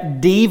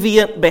that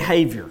deviant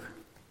behavior,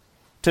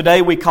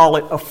 today we call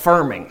it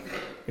affirming.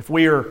 If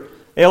we are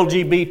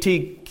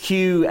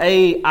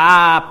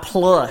LGBTQAI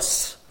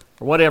plus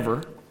or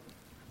whatever,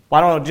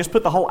 why don't I just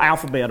put the whole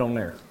alphabet on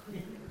there?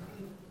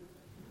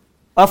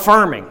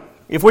 Affirming.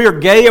 If we are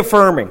gay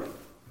affirming,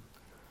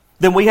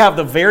 then we have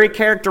the very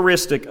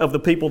characteristic of the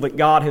people that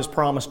God has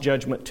promised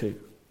judgment to.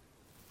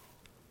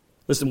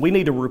 Listen, we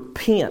need to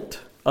repent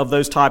of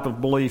those type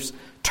of beliefs.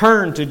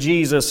 Turn to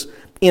Jesus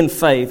in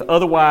faith.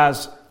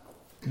 Otherwise,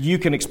 you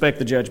can expect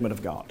the judgment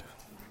of God.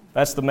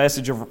 That's the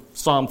message of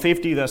Psalm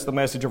 50. That's the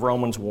message of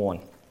Romans 1.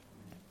 All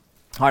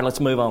right, let's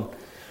move on.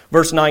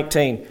 Verse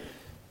 19.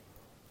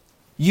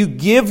 "You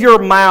give your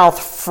mouth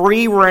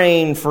free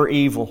rein for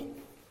evil,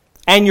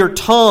 and your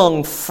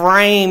tongue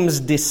frames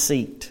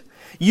deceit.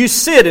 You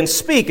sit and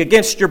speak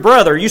against your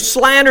brother. You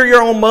slander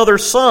your own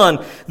mother's son.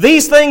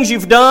 These things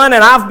you've done,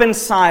 and I've been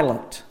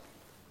silent.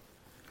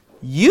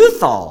 You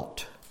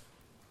thought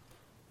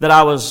that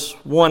I was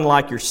one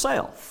like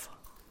yourself.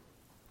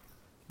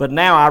 But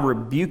now I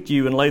rebuke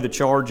you and lay the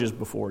charges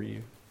before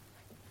you."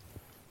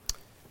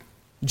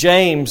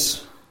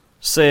 James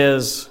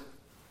says,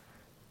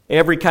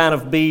 "Every kind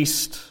of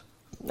beast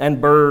and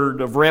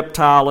bird, of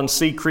reptile and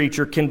sea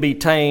creature can be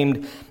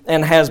tamed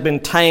and has been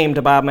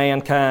tamed by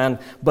mankind,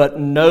 but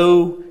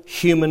no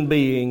human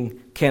being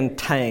can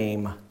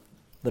tame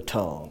the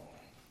tongue."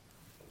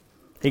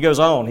 He goes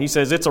on, he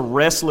says, "It's a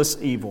restless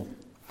evil,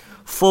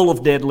 full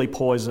of deadly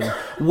poison.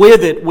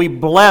 With it we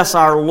bless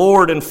our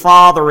Lord and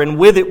Father, and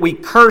with it we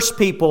curse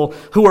people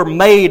who are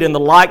made in the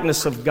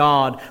likeness of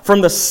God. From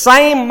the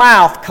same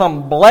mouth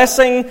come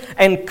blessing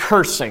and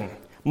cursing.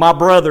 My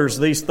brothers,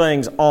 these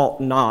things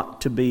ought not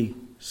to be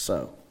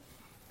so."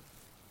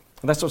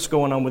 And that's what's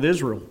going on with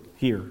Israel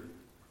here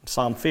in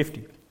Psalm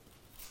 50.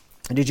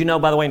 And did you know,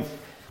 by the way, in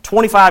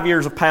 25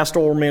 years of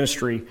pastoral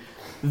ministry,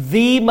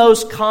 the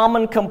most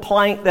common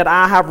complaint that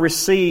I have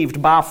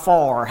received by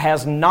far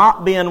has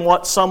not been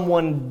what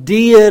someone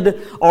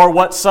did or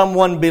what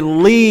someone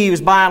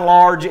believes. By and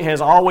large, it has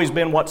always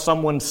been what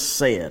someone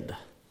said.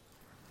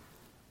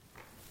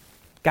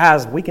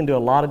 Guys, we can do a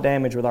lot of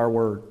damage with our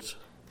words.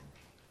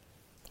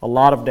 A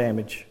lot of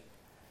damage.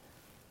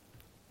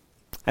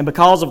 And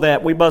because of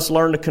that, we must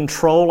learn to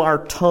control our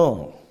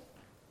tongue.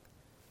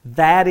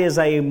 That is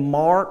a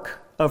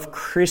mark of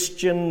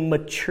Christian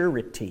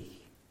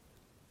maturity,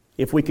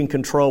 if we can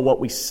control what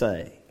we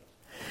say.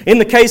 In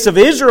the case of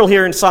Israel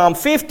here in Psalm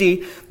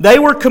 50, they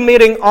were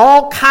committing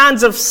all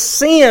kinds of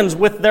sins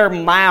with their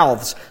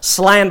mouths.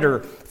 Slander,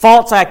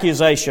 false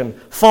accusation,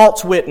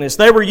 false witness.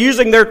 They were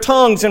using their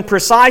tongues in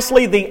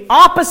precisely the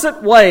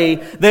opposite way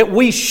that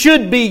we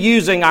should be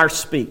using our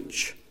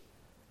speech.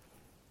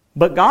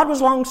 But God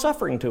was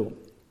long-suffering to them.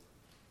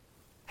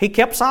 He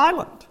kept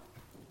silent.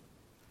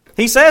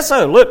 He says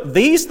so. Look,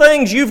 these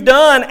things you've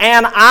done,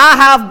 and I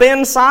have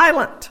been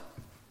silent.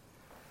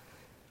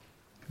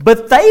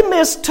 But they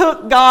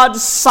mistook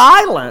God's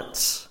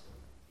silence,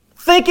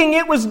 thinking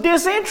it was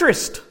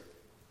disinterest.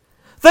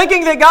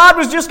 Thinking that God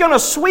was just going to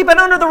sweep it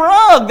under the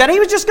rug, that He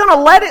was just going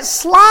to let it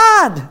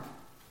slide.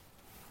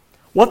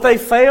 What they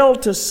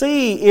failed to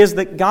see is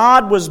that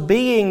God was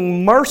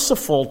being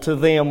merciful to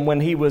them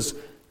when He was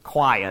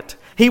quiet.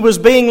 He was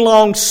being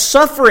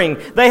long-suffering.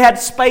 They had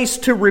space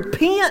to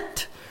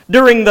repent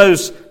during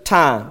those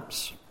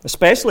times,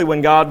 especially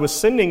when God was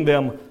sending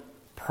them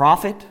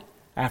prophet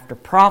after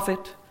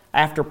prophet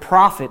after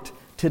prophet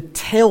to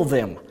tell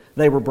them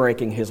they were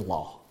breaking His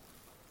law.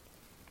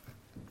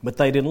 But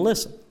they didn't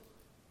listen.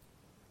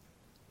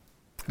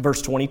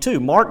 Verse 22,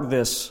 mark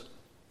this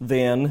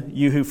then,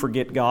 you who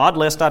forget God,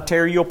 lest I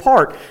tear you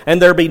apart,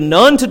 and there be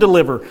none to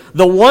deliver.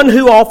 The one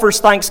who offers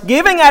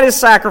thanksgiving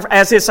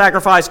as his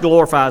sacrifice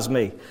glorifies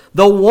me.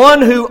 The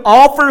one who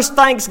offers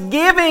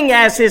thanksgiving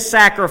as his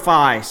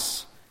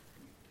sacrifice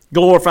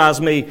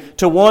glorifies me.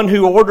 To one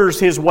who orders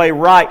his way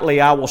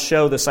rightly, I will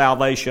show the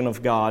salvation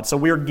of God. So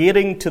we're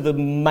getting to the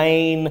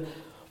main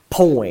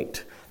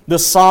point. The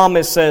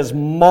psalmist says,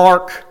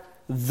 mark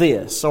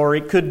this, or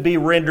it could be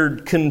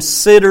rendered,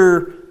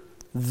 consider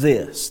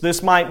this.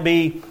 This might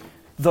be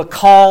the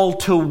call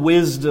to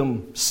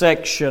wisdom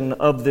section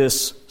of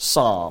this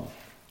psalm.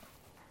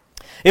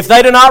 If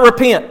they do not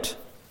repent,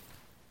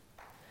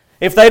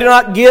 if they do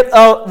not get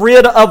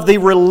rid of the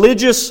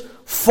religious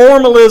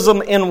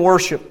formalism in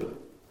worship,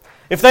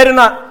 if they do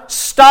not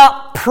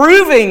stop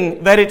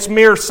proving that it's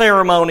mere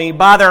ceremony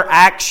by their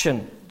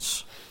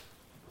actions,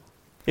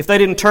 if they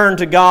didn't turn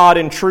to God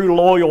in true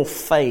loyal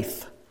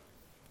faith,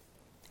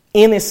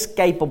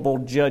 inescapable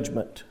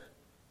judgment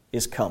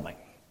is coming.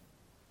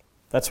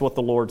 That's what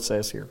the Lord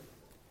says here.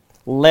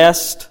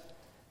 Lest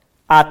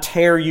I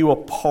tear you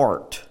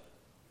apart,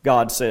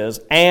 God says,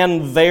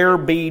 and there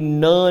be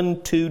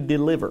none to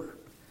deliver.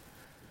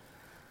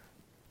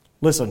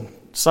 Listen,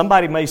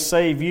 somebody may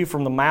save you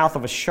from the mouth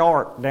of a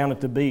shark down at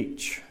the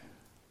beach.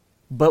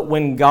 But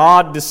when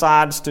God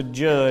decides to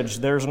judge,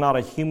 there's not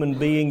a human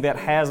being that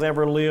has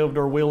ever lived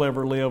or will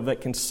ever live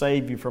that can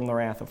save you from the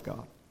wrath of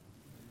God.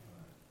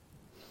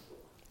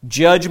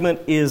 Judgment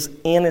is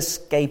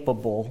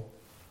inescapable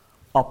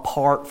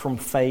apart from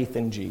faith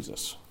in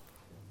Jesus.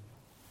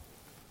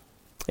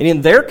 And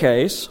in their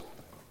case,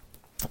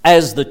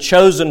 as the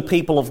chosen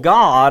people of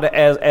God,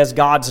 as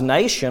God's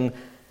nation,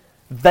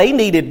 they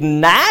needed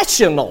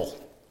national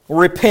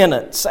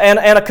repentance and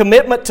a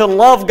commitment to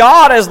love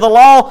God as the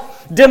law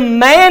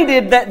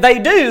demanded that they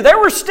do. There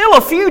were still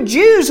a few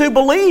Jews who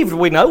believed.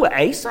 We know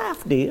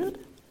Asaph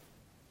did.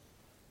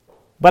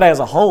 But as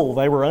a whole,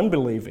 they were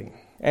unbelieving.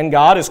 And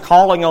God is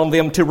calling on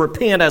them to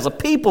repent as a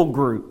people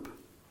group.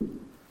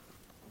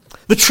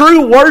 The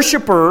true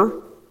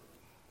worshiper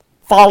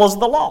follows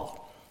the law.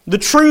 The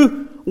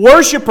true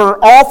worshiper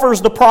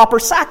offers the proper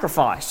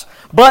sacrifice.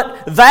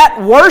 But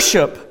that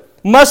worship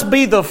must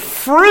be the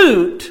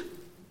fruit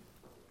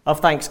of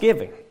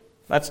thanksgiving.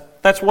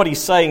 That's what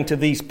he's saying to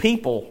these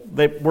people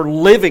that were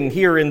living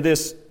here in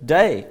this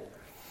day.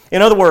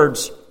 In other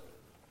words,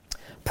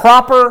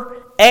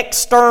 proper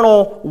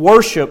external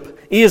worship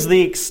is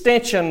the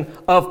extension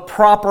of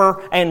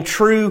proper and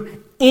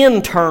true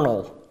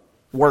internal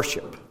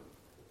worship.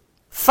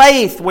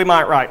 Faith, we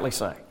might rightly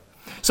say.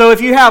 So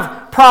if you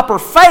have proper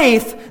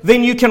faith,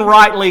 then you can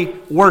rightly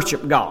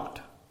worship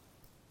God.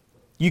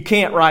 You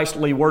can't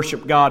rightly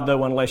worship God,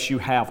 though, unless you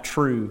have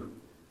true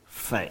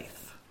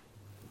faith.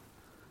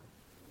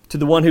 To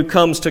the one who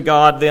comes to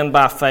God then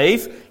by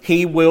faith,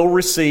 he will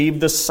receive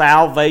the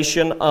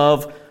salvation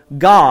of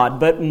God.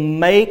 But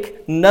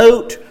make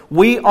note,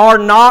 we are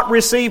not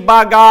received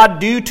by God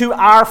due to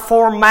our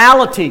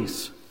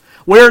formalities.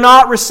 We're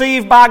not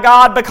received by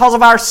God because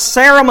of our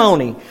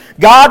ceremony.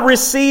 God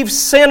receives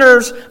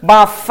sinners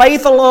by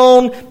faith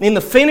alone in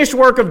the finished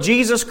work of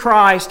Jesus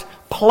Christ,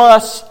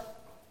 plus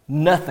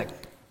nothing.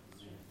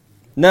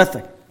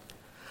 Nothing.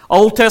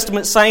 Old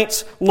Testament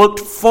saints looked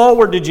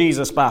forward to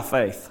Jesus by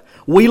faith.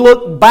 We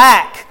look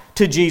back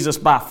to Jesus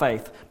by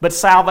faith. But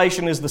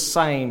salvation is the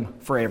same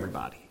for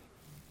everybody.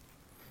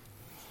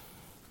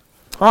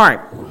 All right.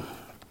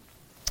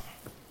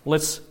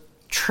 Let's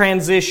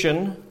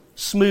transition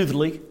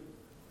smoothly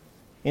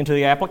into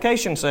the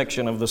application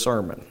section of the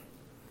sermon.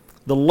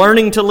 The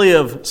learning to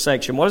live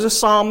section. What does this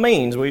psalm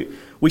mean?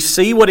 We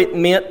see what it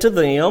meant to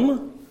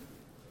them.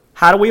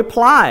 How do we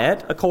apply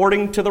it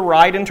according to the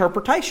right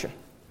interpretation?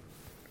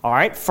 All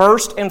right,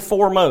 first and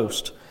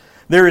foremost,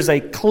 there is a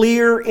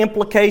clear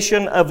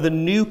implication of the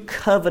new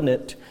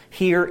covenant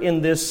here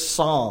in this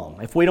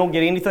psalm. If we don't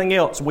get anything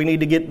else, we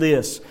need to get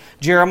this.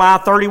 Jeremiah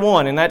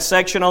 31, in that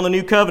section on the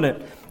new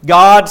covenant,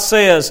 God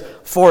says,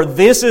 "For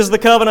this is the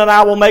covenant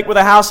I will make with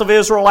the house of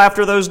Israel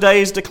after those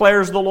days,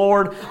 declares the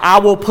Lord. I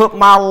will put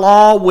my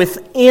law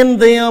within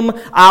them.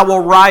 I will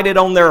write it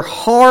on their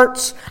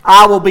hearts.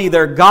 I will be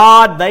their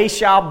God. They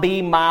shall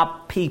be my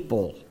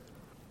people."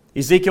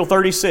 Ezekiel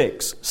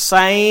 36,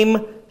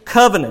 same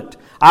covenant.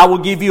 "I will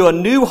give you a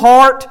new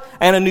heart,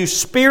 and a new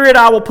spirit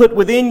I will put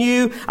within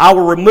you. I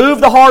will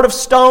remove the heart of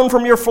stone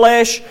from your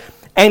flesh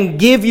and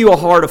give you a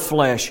heart of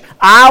flesh.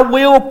 I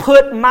will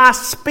put my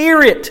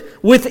spirit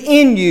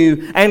within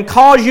you and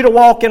cause you to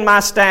walk in my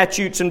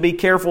statutes and be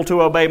careful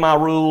to obey my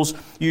rules.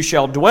 You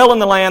shall dwell in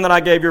the land that I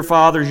gave your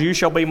fathers. You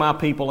shall be my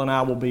people, and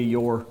I will be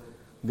your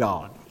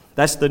God."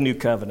 That's the new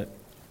covenant.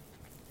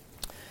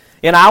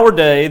 In our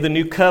day, the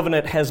new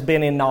covenant has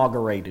been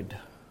inaugurated.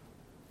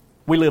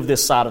 We live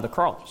this side of the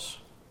cross.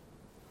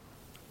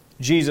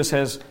 Jesus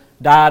has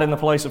died in the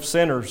place of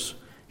sinners.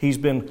 He's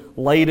been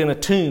laid in a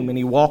tomb and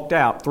He walked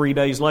out. 3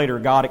 days later,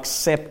 God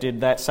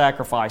accepted that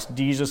sacrifice.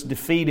 Jesus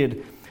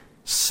defeated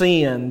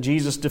sin.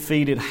 Jesus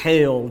defeated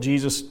hell.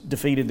 Jesus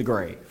defeated the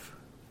grave.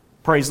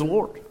 Praise the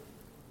Lord.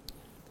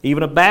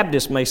 Even a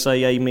Baptist may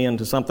say amen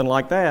to something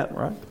like that,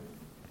 right?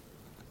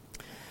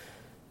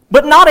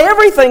 But not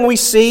everything we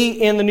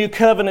see in the New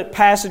Covenant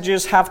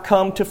passages have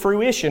come to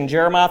fruition.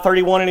 Jeremiah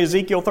 31 and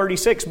Ezekiel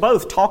 36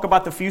 both talk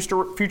about the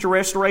future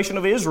restoration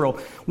of Israel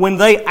when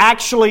they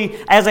actually,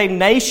 as a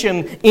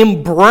nation,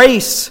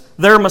 embrace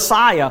their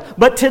Messiah.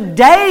 But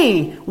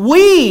today,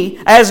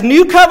 we, as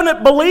New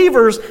Covenant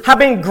believers, have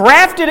been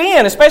grafted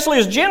in, especially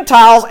as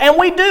Gentiles, and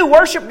we do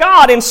worship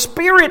God in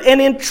spirit and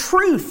in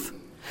truth.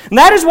 And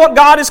that is what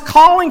God is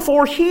calling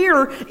for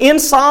here in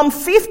Psalm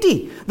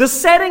 50. The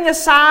setting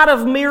aside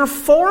of mere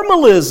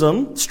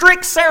formalism,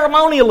 strict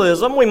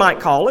ceremonialism, we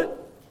might call it,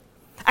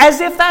 as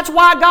if that's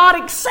why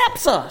God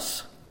accepts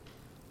us.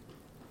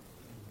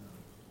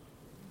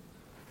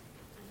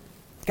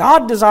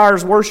 God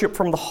desires worship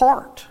from the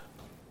heart.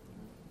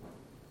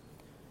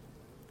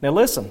 Now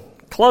listen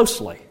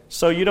closely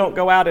so you don't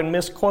go out and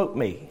misquote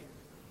me.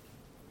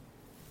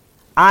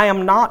 I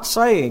am not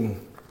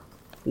saying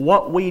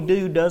what we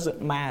do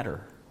doesn't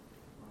matter.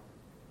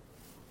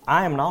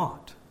 I am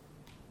not.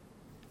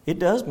 It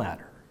does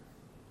matter.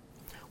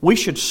 We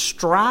should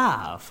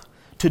strive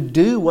to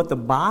do what the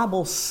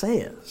Bible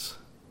says,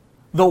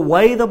 the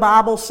way the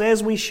Bible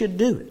says we should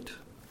do it,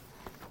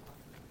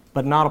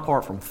 but not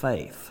apart from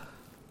faith.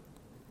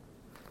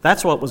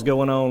 That's what was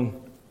going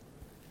on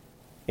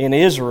in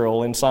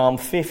Israel in Psalm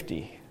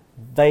 50.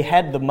 They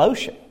had the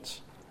motions,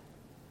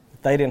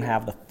 but they didn't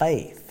have the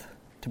faith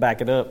to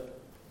back it up.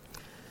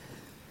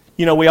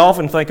 You know, we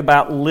often think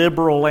about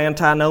liberal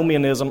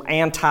antinomianism,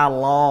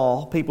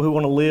 anti-law, people who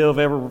want to live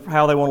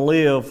how they want to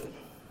live.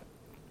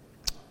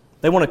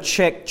 They want to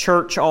check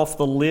church off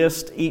the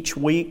list each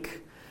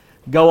week,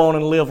 go on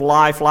and live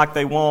life like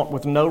they want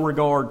with no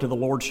regard to the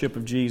lordship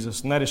of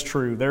Jesus. And that is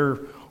true. There are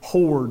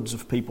hordes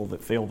of people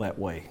that feel that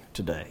way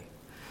today.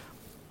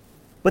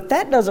 But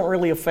that doesn't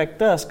really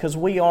affect us because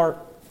we aren't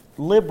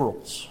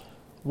liberals.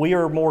 We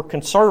are more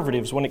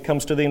conservatives when it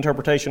comes to the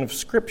interpretation of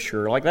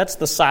Scripture. Like, that's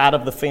the side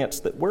of the fence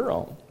that we're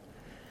on.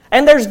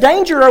 And there's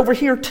danger over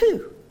here,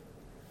 too.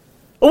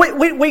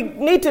 We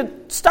need to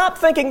stop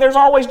thinking there's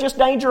always just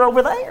danger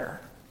over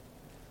there.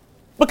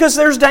 Because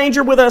there's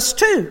danger with us,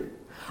 too.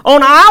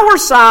 On our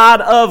side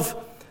of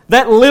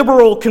that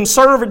liberal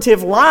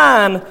conservative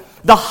line,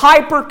 the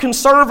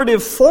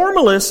hyper-conservative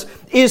formalist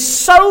is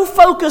so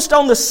focused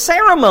on the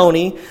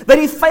ceremony that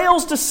he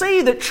fails to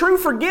see that true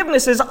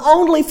forgiveness is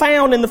only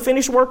found in the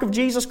finished work of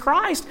Jesus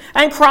Christ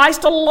and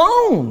Christ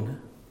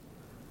alone.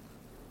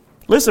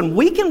 Listen,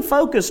 we can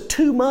focus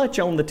too much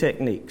on the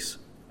techniques.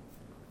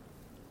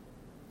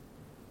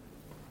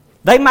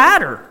 They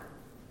matter.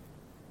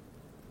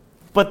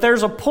 But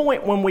there's a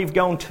point when we've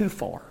gone too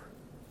far.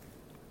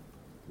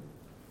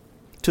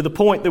 To the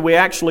point that we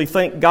actually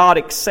think God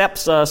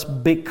accepts us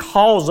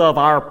because of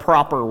our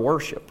proper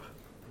worship.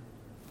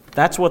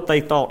 That's what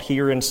they thought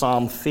here in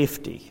Psalm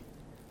 50.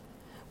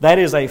 That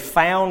is a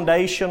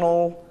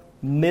foundational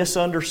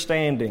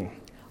misunderstanding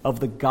of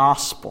the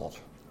gospel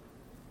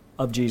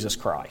of Jesus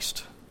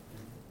Christ.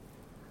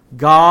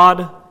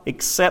 God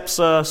accepts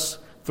us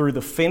through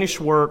the finished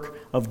work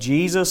of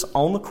Jesus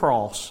on the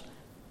cross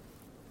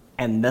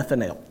and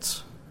nothing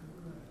else.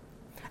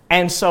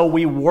 And so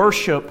we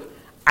worship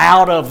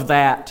out of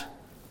that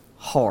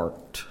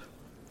heart.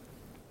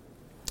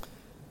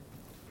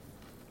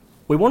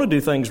 We want to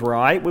do things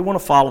right. We want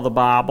to follow the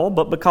Bible,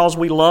 but because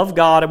we love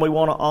God and we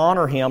want to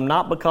honor Him,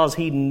 not because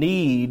He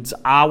needs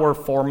our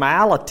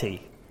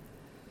formality.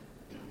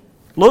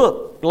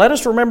 Look, let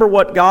us remember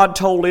what God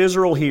told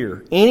Israel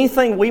here.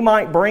 Anything we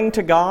might bring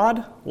to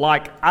God,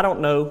 like, I don't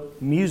know,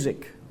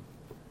 music,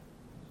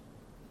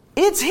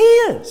 it's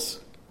His.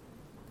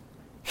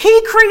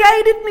 He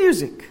created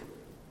music.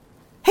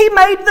 He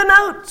made the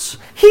notes.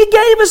 He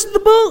gave us the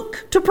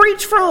book to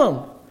preach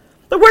from.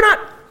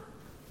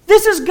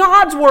 This is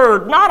God's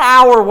word, not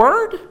our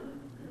word.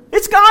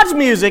 It's God's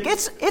music.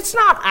 It's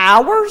not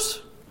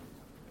ours.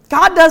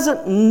 God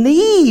doesn't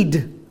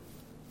need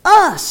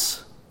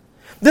us.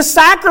 The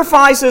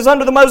sacrifices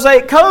under the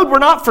Mosaic Code were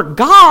not for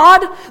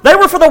God. They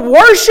were for the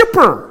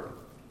worshiper.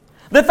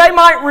 That they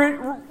might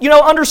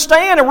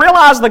understand and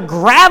realize the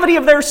gravity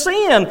of their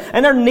sin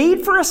and their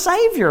need for a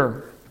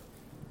Savior.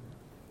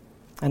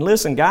 And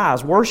listen,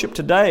 guys, worship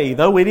today,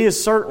 though it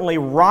is certainly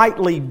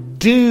rightly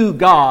due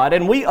God,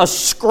 and we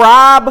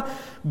ascribe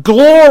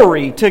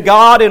glory to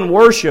God in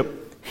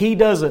worship, He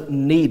doesn't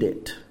need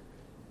it.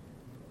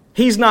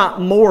 He's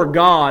not more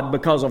God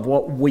because of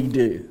what we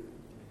do.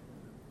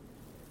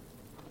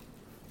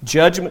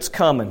 Judgment's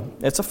coming.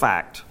 It's a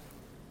fact.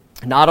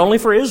 Not only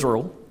for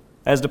Israel,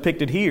 as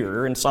depicted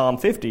here in Psalm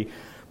 50,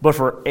 but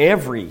for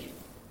every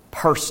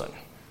person.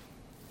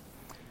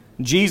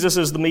 Jesus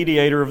is the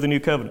mediator of the new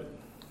covenant.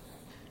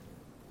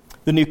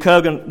 The new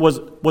covenant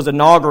was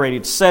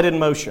inaugurated, set in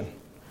motion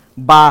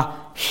by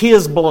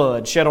His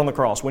blood shed on the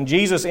cross. When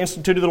Jesus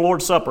instituted the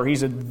Lord's Supper, He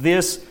said,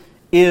 "This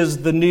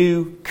is the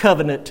new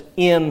covenant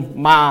in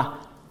my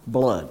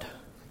blood."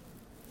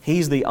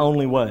 He's the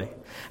only way.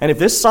 And if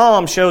this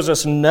psalm shows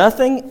us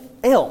nothing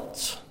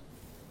else,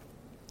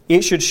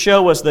 it should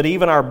show us that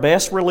even our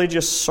best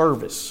religious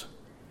service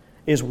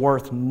is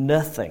worth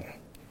nothing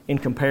in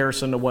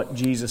comparison to what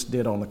Jesus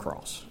did on the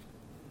cross.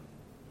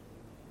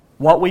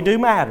 What we do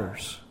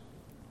matters,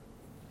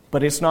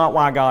 but it's not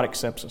why God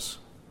accepts us.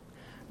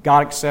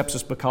 God accepts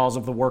us because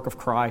of the work of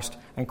Christ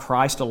and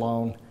Christ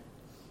alone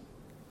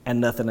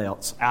and nothing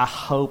else. I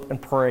hope and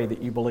pray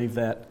that you believe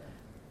that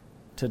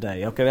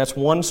today. Okay, that's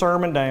one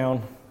sermon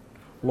down.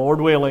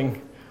 Lord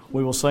willing,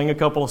 we will sing a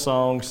couple of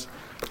songs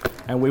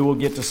and we will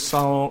get to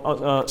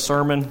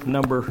sermon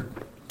number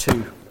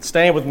 2.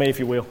 Stand with me if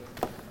you will.